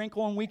people that drink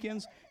on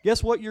weekends,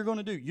 guess what you're going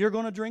to do? You're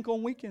going to drink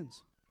on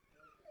weekends.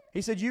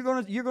 He said, you're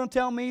going to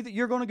tell me that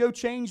you're going to go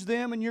change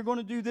them and you're going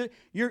to do that.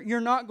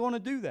 You're not going to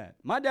do that.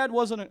 My dad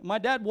wasn't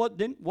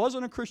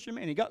a Christian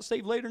man. He got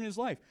saved later in his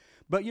life.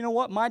 But you know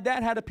what? My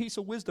dad had a piece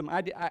of wisdom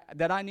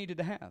that I needed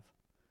to have.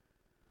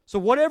 So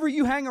whatever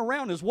you hang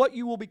around is what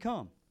you will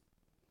become.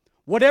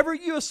 Whatever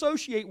you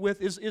associate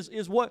with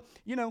is what,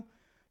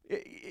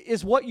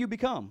 is what you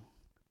become.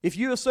 If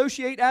you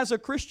associate as a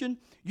Christian,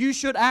 you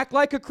should act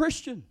like a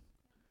Christian.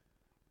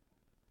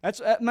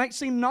 That might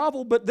seem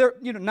novel, but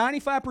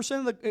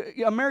 95% of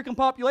the American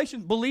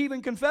population believe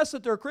and confess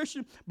that they're a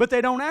Christian, but they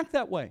don't act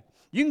that way.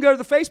 You can go to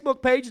the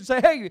Facebook page and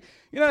say, hey,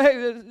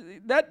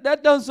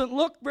 that doesn't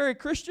look very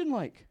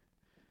Christian-like.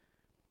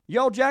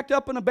 Y'all jacked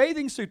up in a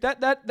bathing suit.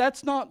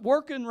 That's not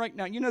working right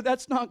now.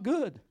 That's not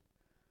good.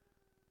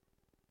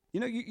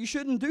 You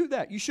shouldn't do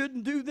that. You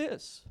shouldn't do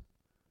this.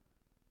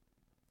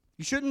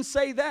 You shouldn't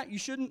say that.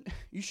 You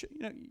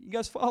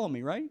guys follow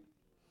me, right?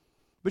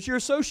 But your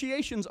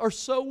associations are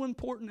so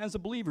important as a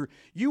believer.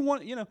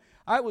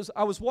 I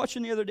was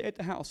watching the other day at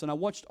the house, and I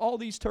watched all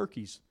these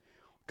turkeys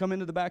come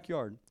into the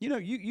backyard.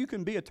 You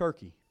can be a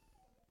turkey.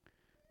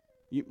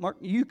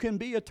 You can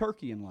be a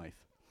turkey in life.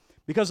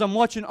 Because I'm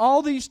watching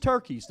all these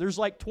turkeys. There's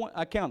like,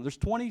 I count, there's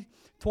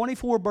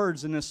 24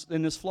 birds in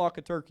this flock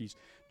of turkeys.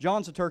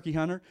 John's a turkey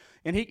hunter,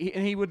 and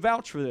he would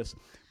vouch for this.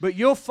 But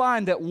you'll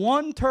find that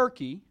one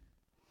turkey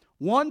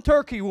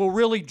will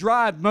really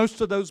drive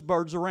most of those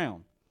birds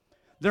around.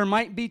 There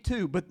might be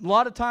two, but a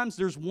lot of times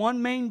there's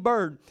one main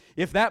bird.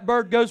 If that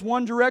bird goes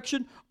one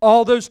direction,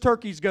 all those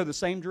turkeys go the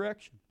same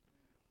direction.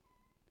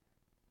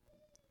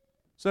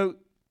 So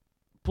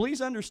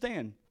please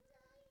understand,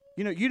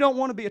 you don't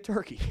want to be a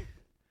turkey.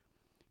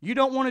 You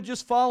don't want to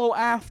just follow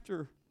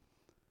after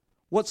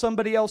what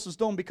somebody else is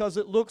doing because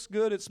it looks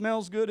good, it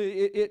smells good,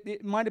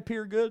 it might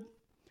appear good.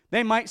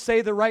 They might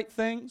say the right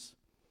things.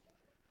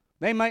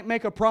 They might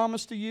make a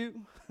promise to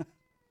you.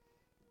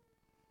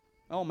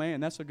 Oh man,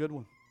 that's a good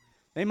one.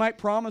 They might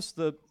promise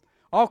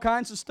all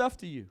kinds of stuff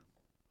to you.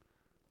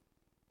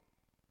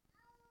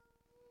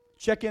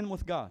 Check in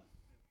with God.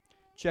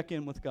 Check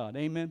in with God.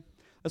 Amen.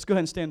 Let's go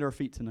ahead and stand to our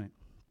feet tonight.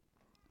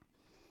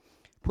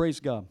 Praise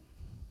God.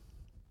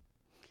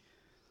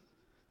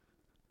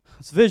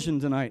 It's vision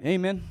tonight.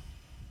 Amen.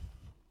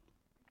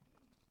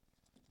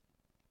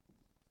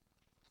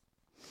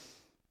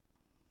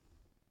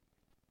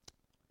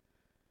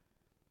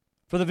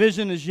 For the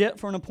vision is yet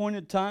for an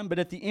appointed time, but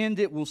at the end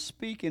it will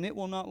speak and it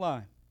will not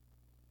lie.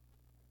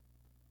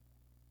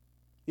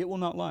 It will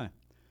not lie.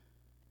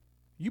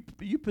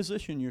 You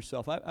position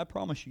yourself. I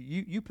promise you.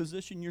 You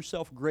position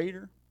yourself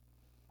greater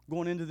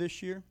going into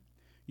this year.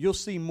 You'll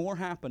see more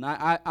happen.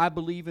 I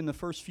believe in the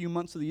first few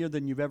months of the year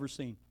than you've ever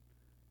seen.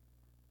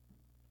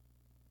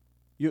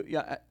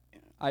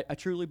 I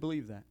truly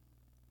believe that.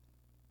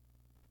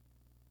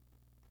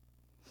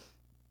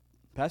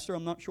 Pastor,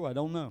 I'm not sure. I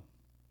don't know.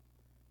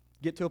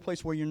 Get to a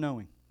place where you're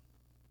knowing,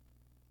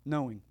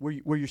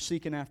 where you're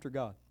seeking after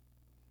God.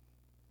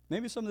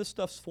 Maybe some of this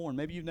stuff's foreign.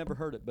 Maybe you've never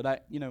heard it, but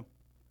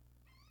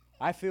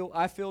I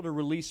feel to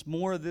release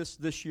more of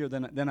this year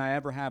than I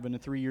ever have in the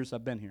 3 years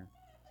I've been here,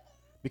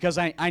 because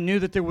I knew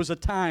that there was a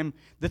time,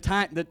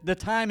 the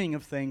timing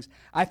of things.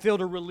 I feel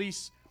to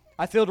release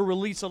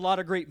a lot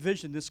of great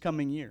vision this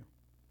coming year,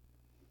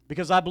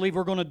 because I believe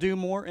we're going to do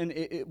more and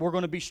we're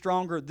going to be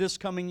stronger this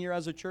coming year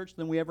as a church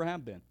than we ever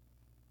have been.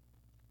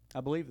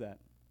 I believe that.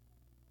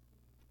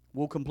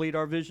 We'll complete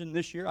our vision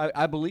this year.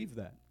 I believe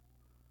that.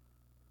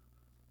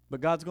 But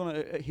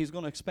He's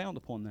going to expound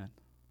upon that.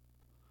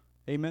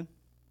 Amen.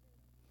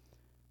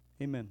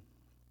 Amen.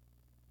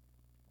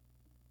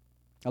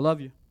 I love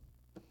you.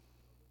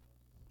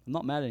 I'm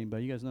not mad at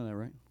anybody. You guys know that,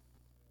 right?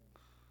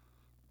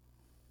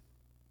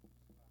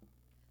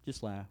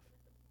 Just laugh.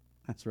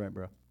 That's right,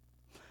 bro.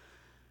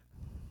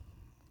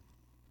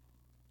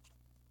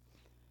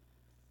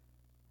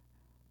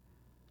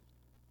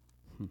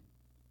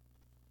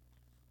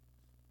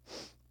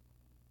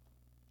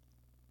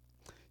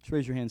 Just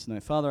raise your hands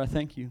tonight. Father, I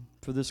thank you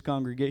for this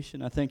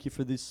congregation. I thank you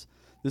for this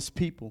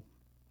people.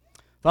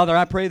 Father,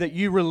 I pray that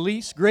you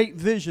release great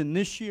vision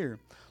this year,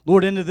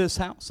 Lord, into this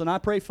house. And I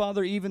pray,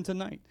 Father, even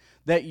tonight,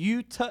 that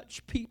you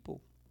touch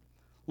people,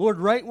 Lord,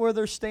 right where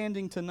they're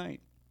standing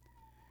tonight.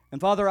 And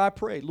Father, I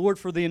pray, Lord,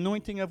 for the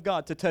anointing of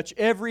God to touch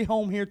every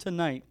home here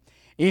tonight.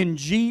 In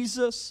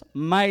Jesus'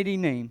 mighty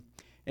name,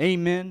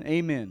 amen,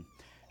 amen.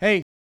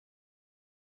 Hey,